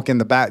going to walk in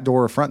the back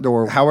door or front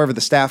door, however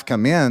the staff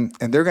come in,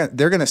 and they're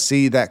going to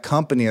see that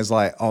company as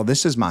like, oh,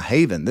 this is my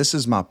haven. This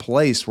is my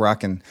place where I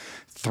can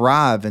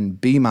thrive and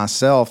be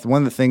myself.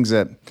 One of the things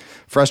that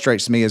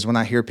frustrates me is when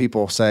I hear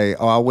people say,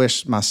 oh, I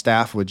wish my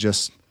staff would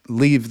just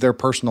leave their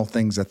personal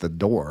things at the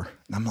door.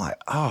 And I'm like,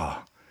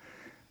 oh,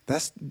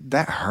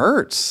 that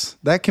hurts.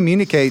 That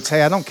communicates,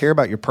 hey, I don't care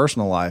about your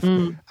personal life.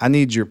 I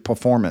need your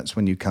performance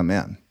when you come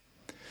in.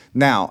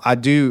 Now, I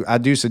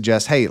do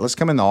suggest, hey, let's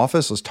come in the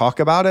office. Let's talk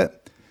about it.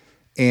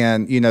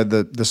 And,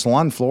 the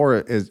salon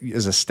floor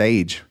is a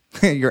stage.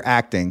 You're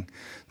acting.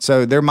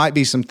 So there might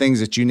be some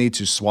things that you need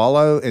to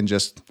swallow and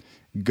just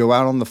go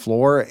out on the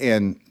floor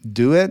and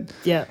do it.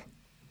 Yeah.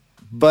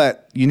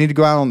 But you need to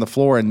go out on the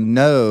floor and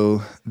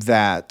know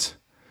that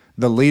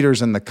the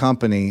leaders in the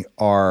company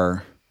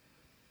are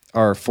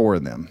for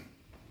them.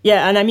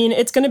 Yeah, and I mean,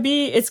 it's gonna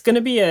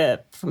be a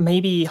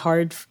maybe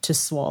hard to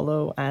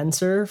swallow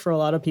answer for a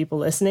lot of people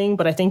listening,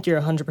 but I think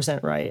you're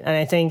 100% right, and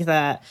I think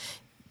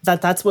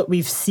that's what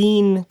we've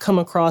seen come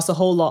across a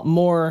whole lot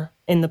more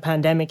in the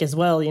pandemic as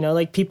well.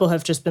 Like, people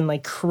have just been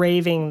like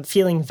craving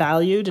feeling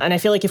valued, and I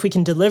feel like if we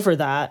can deliver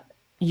that,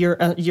 you're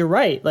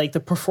right. Like,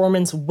 the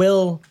performance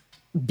will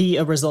be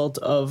a result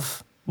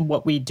of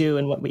what we do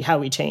and how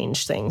we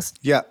change things.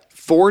 Yeah,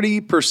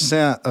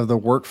 40% of the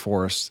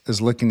workforce is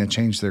looking to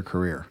change their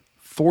career.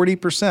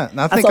 40%. And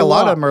I think a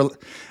lot of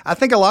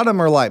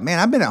them are like, man,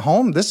 I've been at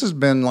home. This has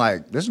been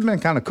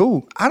kind of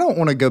cool. I don't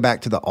want to go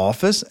back to the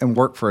office and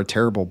work for a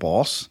terrible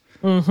boss.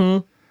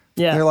 Mm-hmm.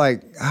 Yeah. They're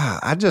like,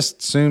 I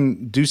just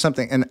soon do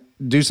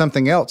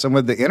something else. And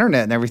with the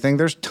internet and everything,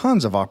 there's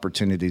tons of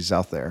opportunities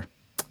out there.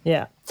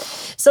 Yeah.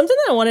 Something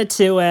that I wanted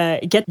to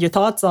get your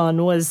thoughts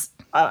on was,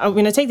 I'm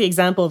going to take the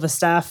example of a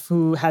staff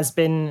who has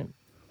been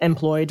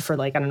employed for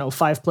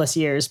 5+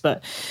 years,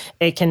 but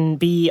it can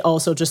be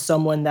also just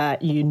someone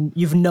that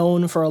you've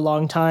known for a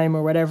long time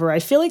or whatever. I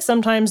feel like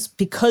sometimes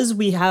because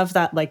we have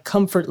that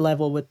comfort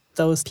level with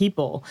those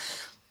people,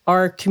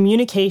 our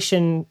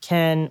communication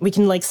we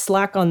can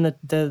slack on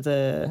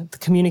the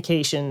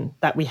communication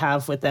that we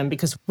have with them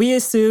because we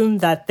assume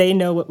that they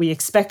know what we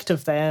expect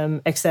of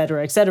them, et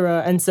cetera, et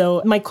cetera. And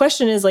so my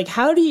question is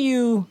how do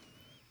you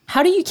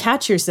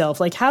catch yourself?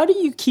 How do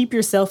you keep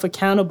yourself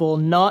accountable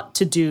not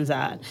to do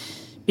that?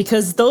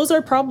 Because those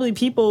are probably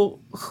people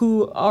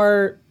who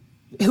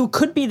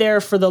could be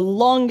there for the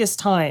longest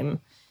time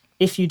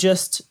if you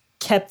just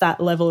kept that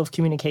level of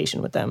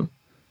communication with them.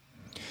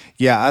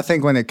 Yeah, I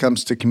think when it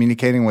comes to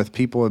communicating with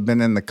people who have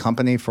been in the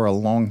company for a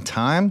long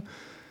time,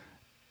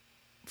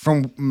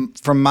 from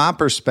my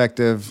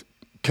perspective,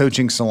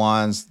 coaching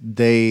salons,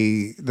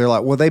 they're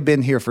like, well, they've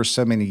been here for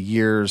so many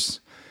years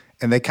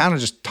and they kind of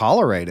just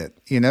tolerate it.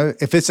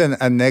 If it's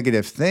a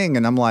negative thing,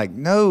 and I'm like,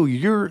 no,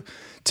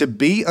 to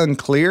be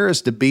unclear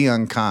is to be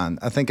unkind.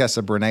 I think that's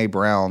a Brene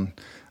Brown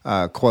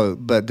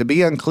quote, but to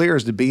be unclear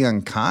is to be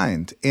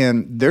unkind.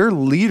 And they're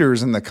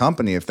leaders in the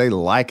company if they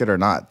like it or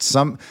not.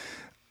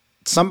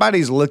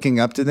 Somebody's looking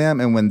up to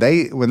them, and when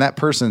that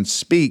person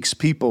speaks,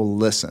 people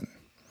listen.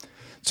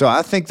 So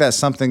I think that's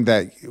something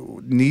that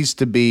needs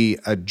to be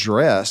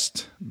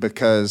addressed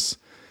because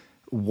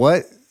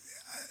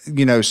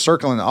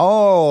circling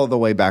all the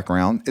way back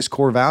around is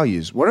core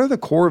values. What are the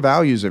core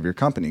values of your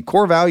company?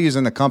 Core values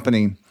in the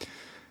company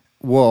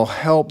will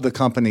help the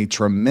company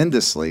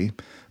tremendously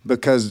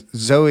because,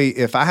 Zoe,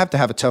 if I have to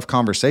have a tough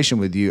conversation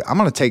with you, I'm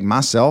going to take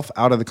myself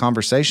out of the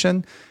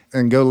conversation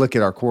and go look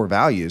at our core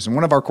values. And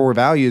one of our core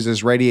values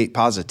is radiate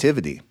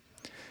positivity.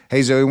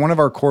 Hey, Zoe, one of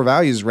our core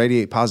values is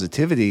radiate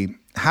positivity.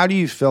 How do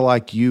you feel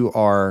like you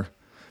are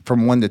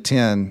from 1 to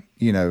 10,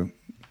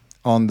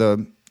 on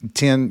the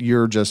 10,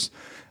 you're just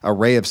a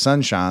ray of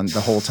sunshine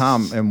the whole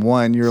time, and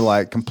 1, you're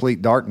like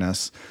complete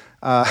darkness,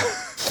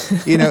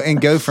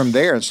 and go from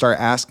there and start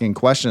asking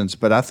questions.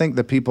 But I think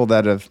the people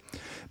that have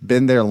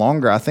been there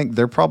longer, I think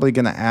they're probably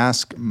going to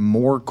ask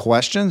more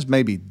questions,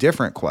 maybe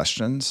different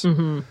questions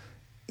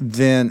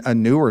than a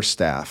newer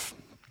staff.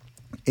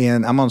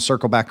 And I'm going to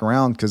circle back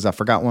around because I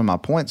forgot one of my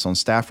points on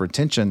staff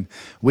retention.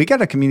 We got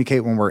to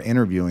communicate when we're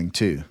interviewing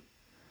too.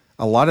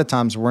 A lot of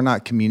times we're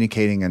not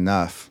communicating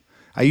enough.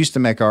 I used to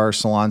make our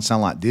salon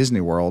sound like Disney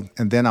World.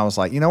 And then I was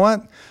like, you know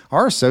what?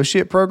 Our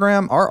associate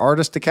program, our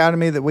artist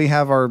academy that we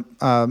have our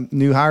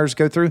new hires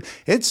go through,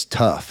 it's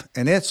tough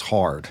and it's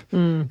hard.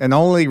 And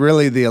only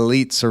really the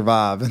elite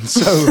survive. And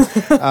so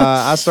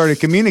I started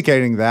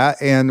communicating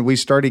that, and we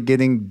started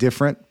getting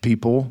different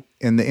people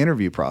in the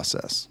interview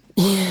process.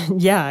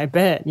 Yeah, I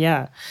bet.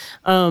 Yeah.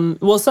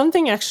 Well,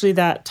 something actually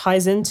that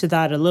ties into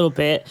that a little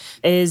bit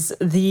is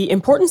the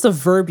importance of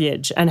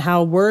verbiage and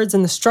how words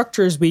and the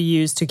structures we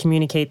use to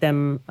communicate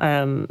them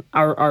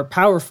are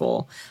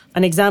powerful.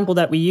 An example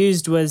that we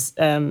used was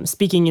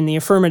speaking in the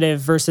affirmative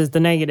versus the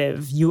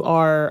negative. You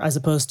are, as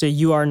opposed to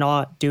you are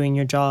not doing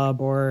your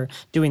job or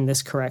doing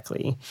this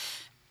correctly.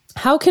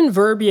 How can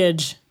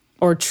verbiage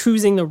or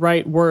choosing the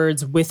right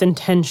words with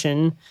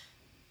intention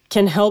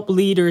can help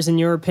leaders, in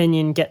your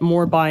opinion, get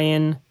more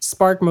buy-in,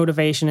 spark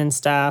motivation in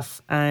staff,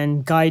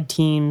 and guide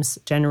teams,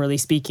 generally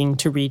speaking,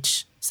 to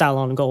reach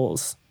salon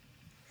goals?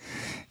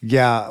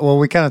 Yeah, well,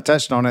 we kind of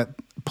touched on it.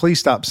 Please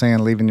stop saying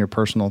leaving your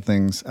personal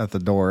things at the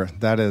door.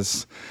 That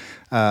is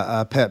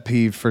a pet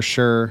peeve for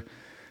sure.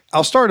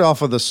 I'll start off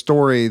with a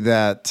story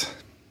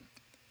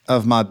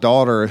of my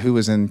daughter who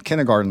was in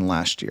kindergarten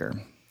last year.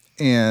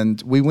 And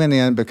we went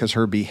in because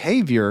her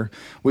behavior,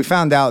 we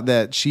found out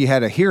that she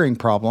had a hearing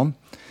problem.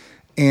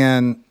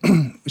 And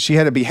she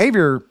had a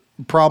behavior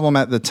problem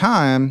at the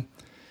time.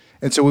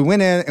 And so we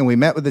went in and we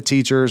met with the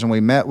teachers and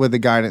we met with the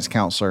guidance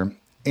counselor.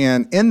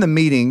 And in the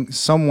meeting,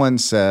 someone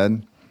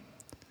said,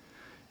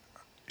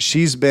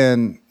 she's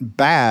been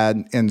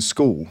bad in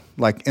school,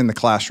 like in the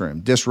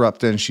classroom,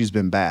 disrupted, and she's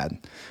been bad.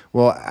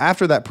 Well,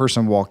 after that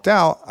person walked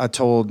out, I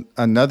told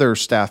another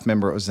staff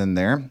member that was in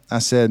there, I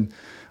said,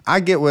 I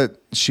get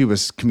what she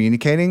was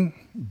communicating,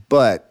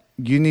 but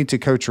you need to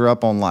coach her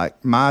up on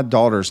my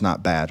daughter's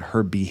not bad.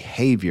 Her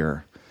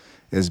behavior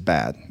is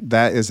bad.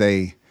 That is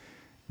a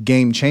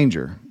game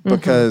changer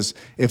because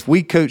if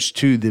we coach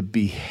to the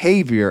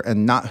behavior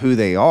and not who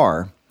they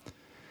are,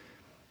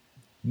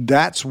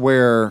 that's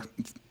where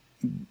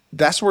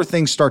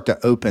things start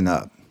to open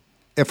up.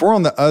 If we're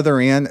on the other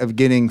end of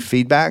getting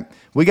feedback,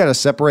 we got to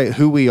separate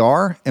who we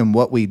are and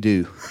what we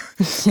do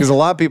because a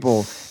lot of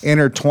people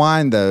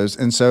intertwine those.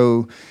 And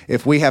so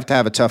if we have to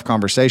have a tough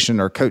conversation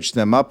or coach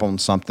them up on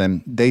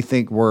something, they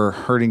think we're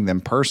hurting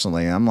them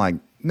personally. And I'm like,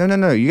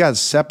 no, you got to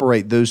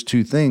separate those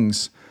two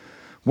things.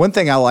 One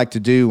thing I like to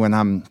do when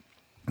I'm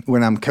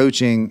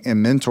coaching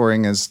and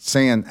mentoring is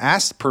saying,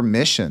 ask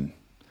permission.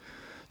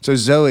 So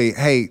Zoe,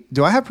 hey,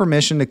 do I have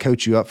permission to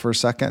coach you up for a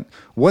second?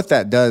 What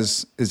that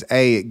does is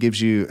A, it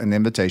gives you an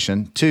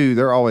invitation. 2,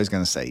 they're always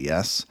going to say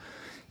yes.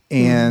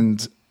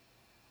 And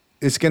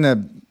it's going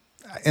to,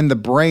 in the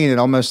brain, it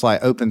almost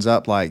like opens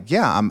up like,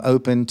 yeah, I'm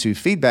open to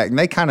feedback. And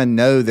they kind of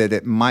know that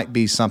it might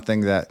be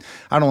something that,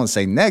 I don't want to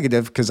say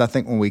negative, because I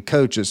think when we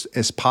coach,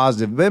 it's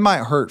positive, but it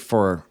might hurt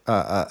for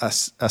a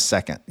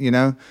second, you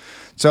know?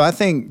 So I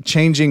think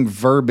changing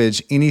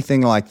verbiage,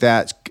 anything like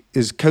that,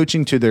 is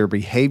coaching to their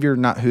behavior,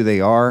 not who they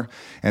are,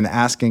 and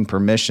asking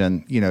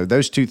permission. You know,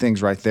 those two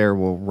things right there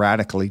will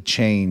radically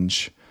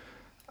change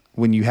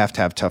when you have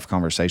to have tough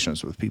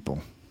conversations with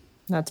people.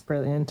 That's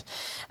brilliant.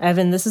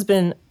 Evan, this has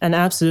been an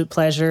absolute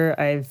pleasure.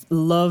 I've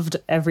loved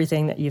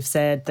everything that you've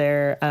said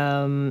there.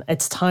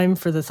 It's time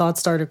for the thought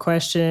starter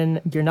question.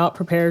 You're not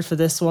prepared for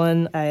this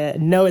one. I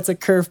know it's a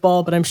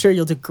curveball, but I'm sure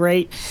you'll do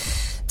great.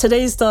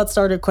 Today's thought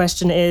starter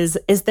question is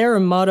there a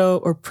motto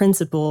or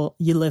principle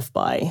you live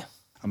by?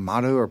 A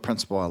motto or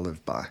principle I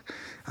live by?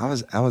 I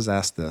was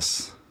asked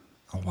this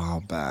a while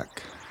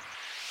back.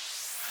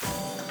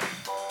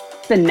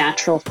 The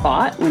natural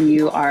thought when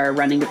you are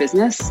running a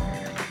business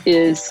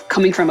is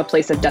coming from a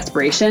place of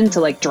desperation to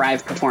like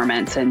drive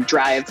performance and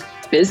drive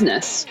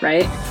business,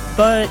 right?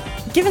 But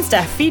giving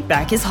staff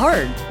feedback is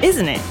hard,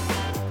 isn't it?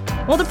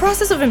 Well, the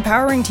process of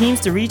empowering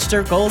teams to reach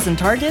their goals and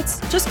targets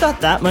just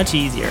got that much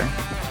easier.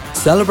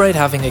 Celebrate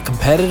having a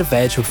competitive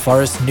edge with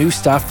Forest's new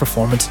staff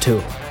performance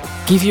tool.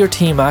 Give your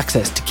team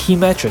access to key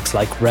metrics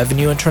like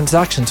revenue and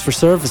transactions for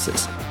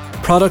services,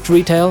 product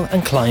retail,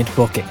 and client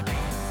booking.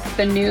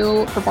 The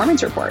new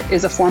performance report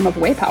is a form of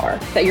Waypower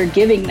that you're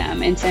giving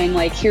them and saying,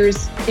 like,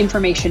 here's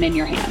information in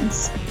your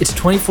hands. It's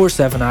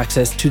 24/7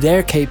 access to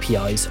their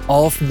KPIs,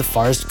 all from the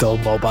Forest Go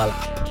mobile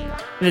app.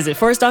 Visit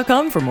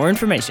forest.com for more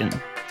information.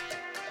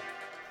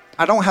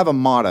 I don't have a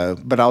motto,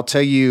 but I'll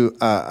tell you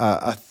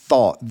a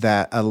thought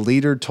that a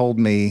leader told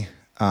me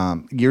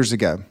years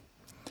ago.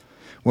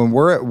 When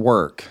we're at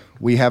work,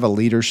 we have a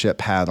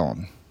leadership hat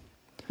on.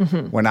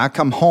 Mm-hmm. When I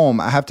come home,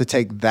 I have to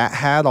take that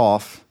hat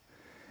off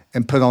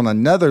and put on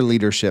another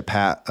leadership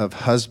hat of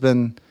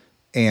husband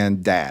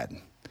and dad.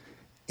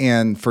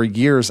 And for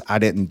years, I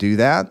didn't do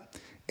that.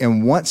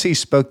 And once he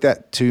spoke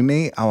that to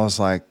me, I was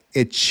like,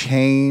 it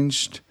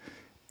changed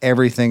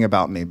everything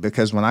about me.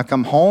 Because when I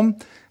come home,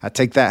 I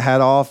take that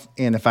hat off.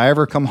 And if I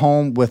ever come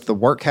home with the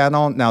work hat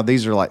on, now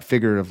these are like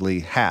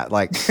figuratively hat,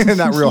 like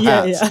not real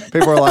hats. Yeah.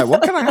 People are like,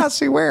 what kind of hats is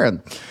he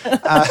wearing?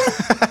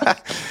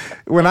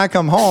 When I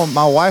come home,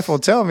 my wife will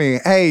tell me,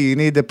 hey, you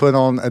need to put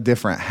on a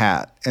different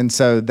hat. And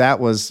so that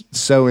was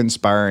so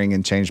inspiring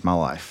and changed my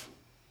life.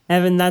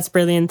 Evan, that's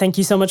brilliant. Thank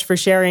you so much for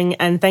sharing.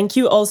 And thank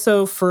you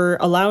also for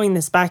allowing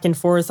this back and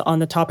forth on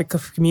the topic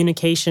of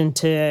communication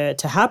to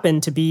happen,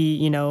 to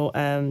be,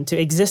 to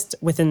exist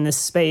within this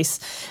space.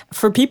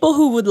 For people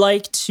who would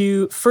like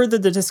to further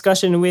the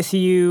discussion with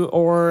you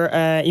or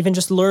even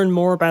just learn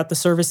more about the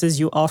services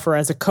you offer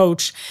as a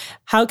coach,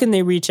 how can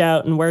they reach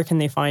out and where can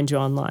they find you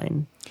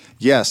online?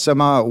 Yes. So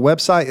my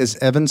website is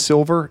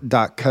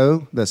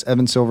evansilver.co. That's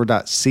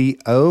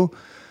evansilver.co.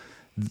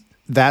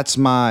 That's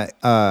my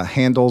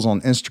handles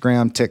on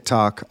Instagram,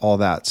 TikTok, all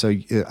that. So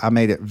I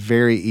made it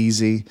very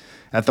easy.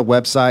 At the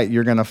website,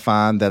 you're going to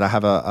find that I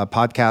have a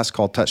podcast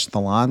called Touch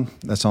the Line.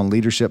 That's on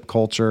leadership,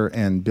 culture,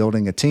 and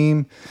building a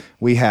team.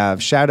 We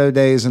have shadow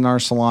days in our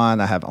salon.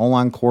 I have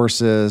online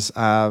courses.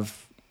 And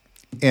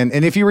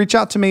if you reach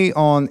out to me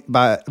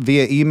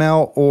via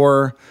email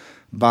or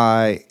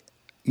by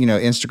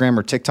Instagram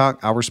or TikTok,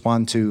 I'll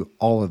respond to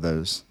all of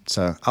those.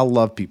 So I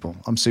love people.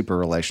 I'm super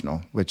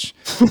relational, which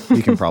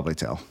you can probably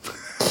tell.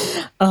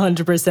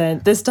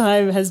 100%. This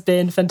time has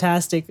been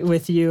fantastic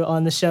with you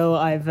on the show.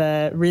 I've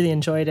really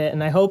enjoyed it,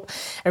 and I hope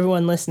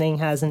everyone listening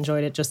has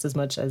enjoyed it just as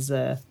much as,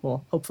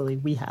 hopefully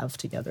we have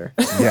together.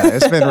 Yeah,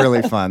 it's been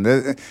really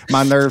fun.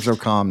 My nerves are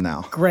calm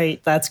now.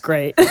 Great. That's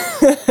great.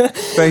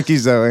 Thank you,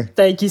 Zoe.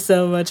 Thank you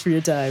so much for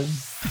your time.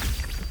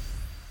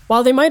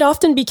 While they might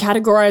often be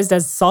categorized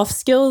as soft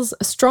skills,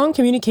 strong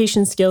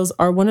communication skills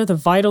are one of the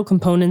vital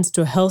components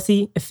to a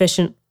healthy,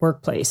 efficient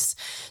workplace.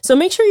 So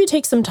make sure you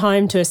take some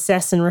time to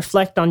assess and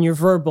reflect on your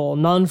verbal,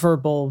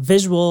 nonverbal,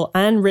 visual,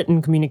 and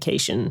written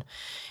communication.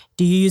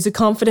 Do you use a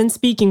confident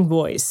speaking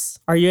voice?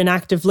 Are you an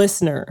active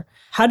listener?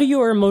 How do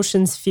your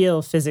emotions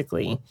feel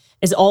physically?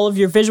 Is all of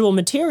your visual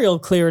material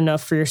clear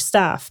enough for your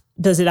staff?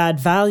 Does it add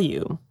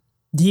value?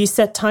 Do you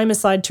set time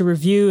aside to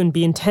review and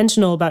be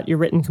intentional about your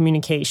written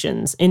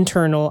communications,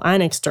 internal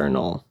and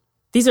external?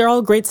 These are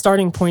all great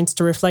starting points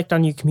to reflect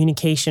on your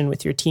communication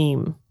with your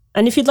team.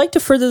 And if you'd like to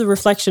further the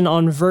reflection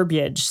on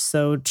verbiage,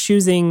 so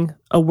choosing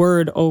a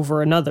word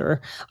over another,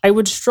 I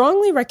would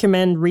strongly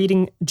recommend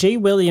reading Jay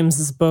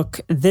Williams'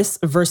 book, This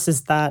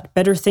versus That,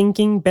 Better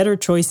Thinking, Better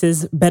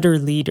Choices, Better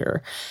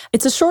Leader.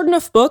 It's a short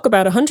enough book,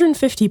 about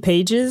 150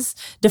 pages,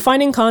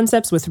 defining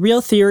concepts with real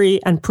theory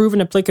and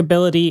proven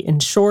applicability in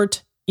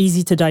short,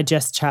 easy to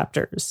digest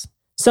chapters.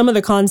 Some of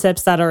the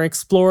concepts that are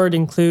explored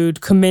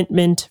include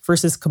commitment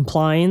versus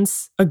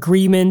compliance,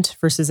 agreement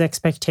versus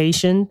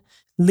expectation,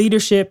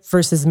 leadership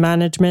versus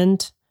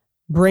management,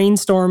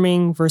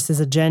 brainstorming versus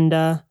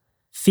agenda,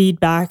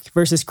 feedback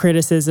versus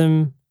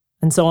criticism,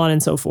 and so on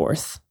and so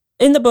forth.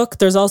 In the book,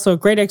 there's also a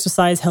great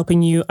exercise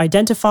helping you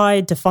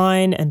identify,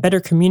 define, and better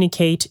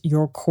communicate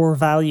your core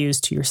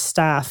values to your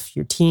staff,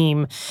 your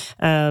team.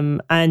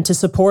 And to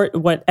support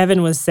what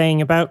Evan was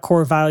saying about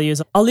core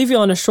values, I'll leave you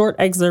on a short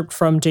excerpt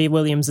from Jay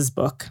Williams'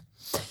 book.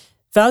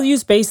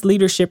 Values-based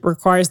leadership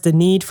requires the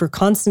need for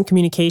constant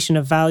communication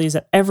of values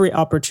at every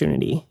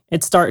opportunity.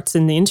 It starts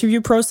in the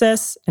interview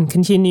process and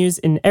continues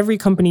in every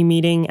company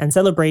meeting and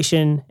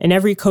celebration, in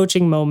every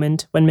coaching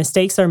moment, when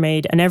mistakes are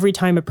made, and every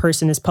time a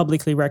person is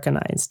publicly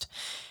recognized.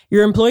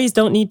 Your employees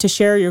don't need to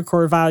share your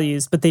core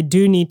values, but they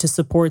do need to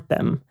support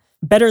them.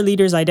 Better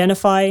leaders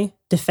identify,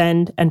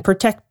 defend, and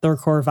protect their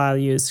core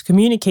values,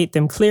 communicate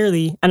them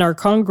clearly, and are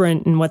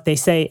congruent in what they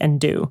say and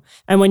do.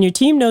 And when your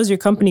team knows your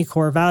company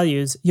core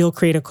values, you'll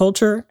create a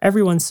culture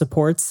everyone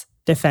supports,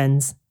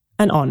 defends,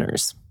 and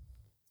honors.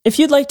 If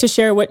you'd like to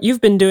share what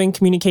you've been doing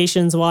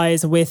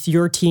communications-wise with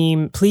your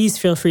team, please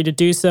feel free to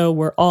do so.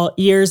 We're all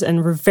ears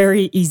and we're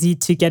very easy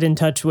to get in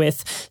touch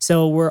with.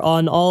 So we're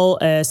on all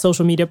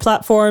social media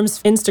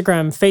platforms,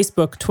 Instagram,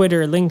 Facebook,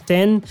 Twitter,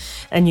 LinkedIn,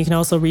 and you can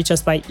also reach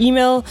us by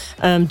email.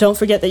 Don't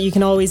forget that you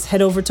can always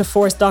head over to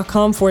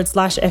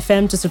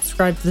forest.com/FM to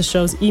subscribe to the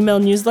show's email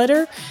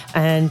newsletter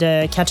and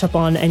catch up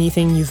on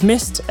anything you've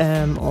missed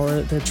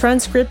or the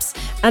transcripts.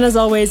 And as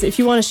always, if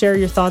you want to share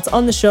your thoughts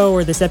on the show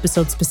or this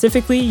episode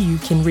specifically, you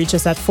can reach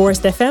us at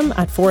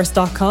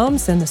forestfm@forest.com,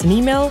 send us an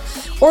email,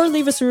 or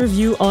leave us a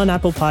review on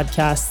Apple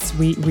Podcasts.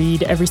 We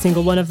read every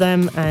single one of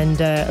them and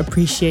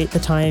appreciate the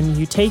time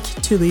you take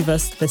to leave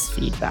us this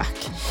feedback.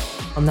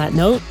 On that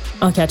note,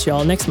 I'll catch you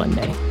all next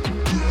Monday.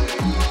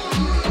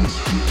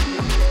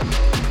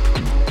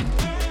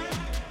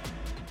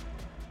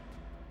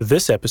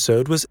 This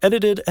episode was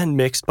edited and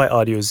mixed by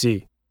Audio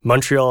Z,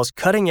 Montreal's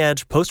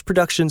cutting-edge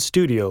post-production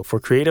studio for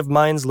creative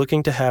minds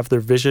looking to have their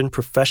vision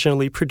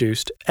professionally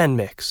produced and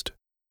mixed.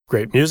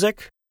 Great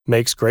music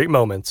makes great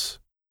moments.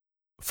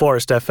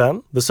 Forest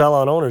FM, the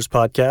Salon Owners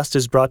podcast,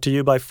 is brought to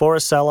you by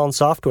Forest Salon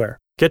Software.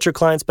 Get your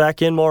clients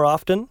back in more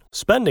often,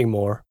 spending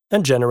more,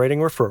 and generating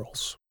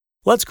referrals.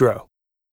 Let's grow.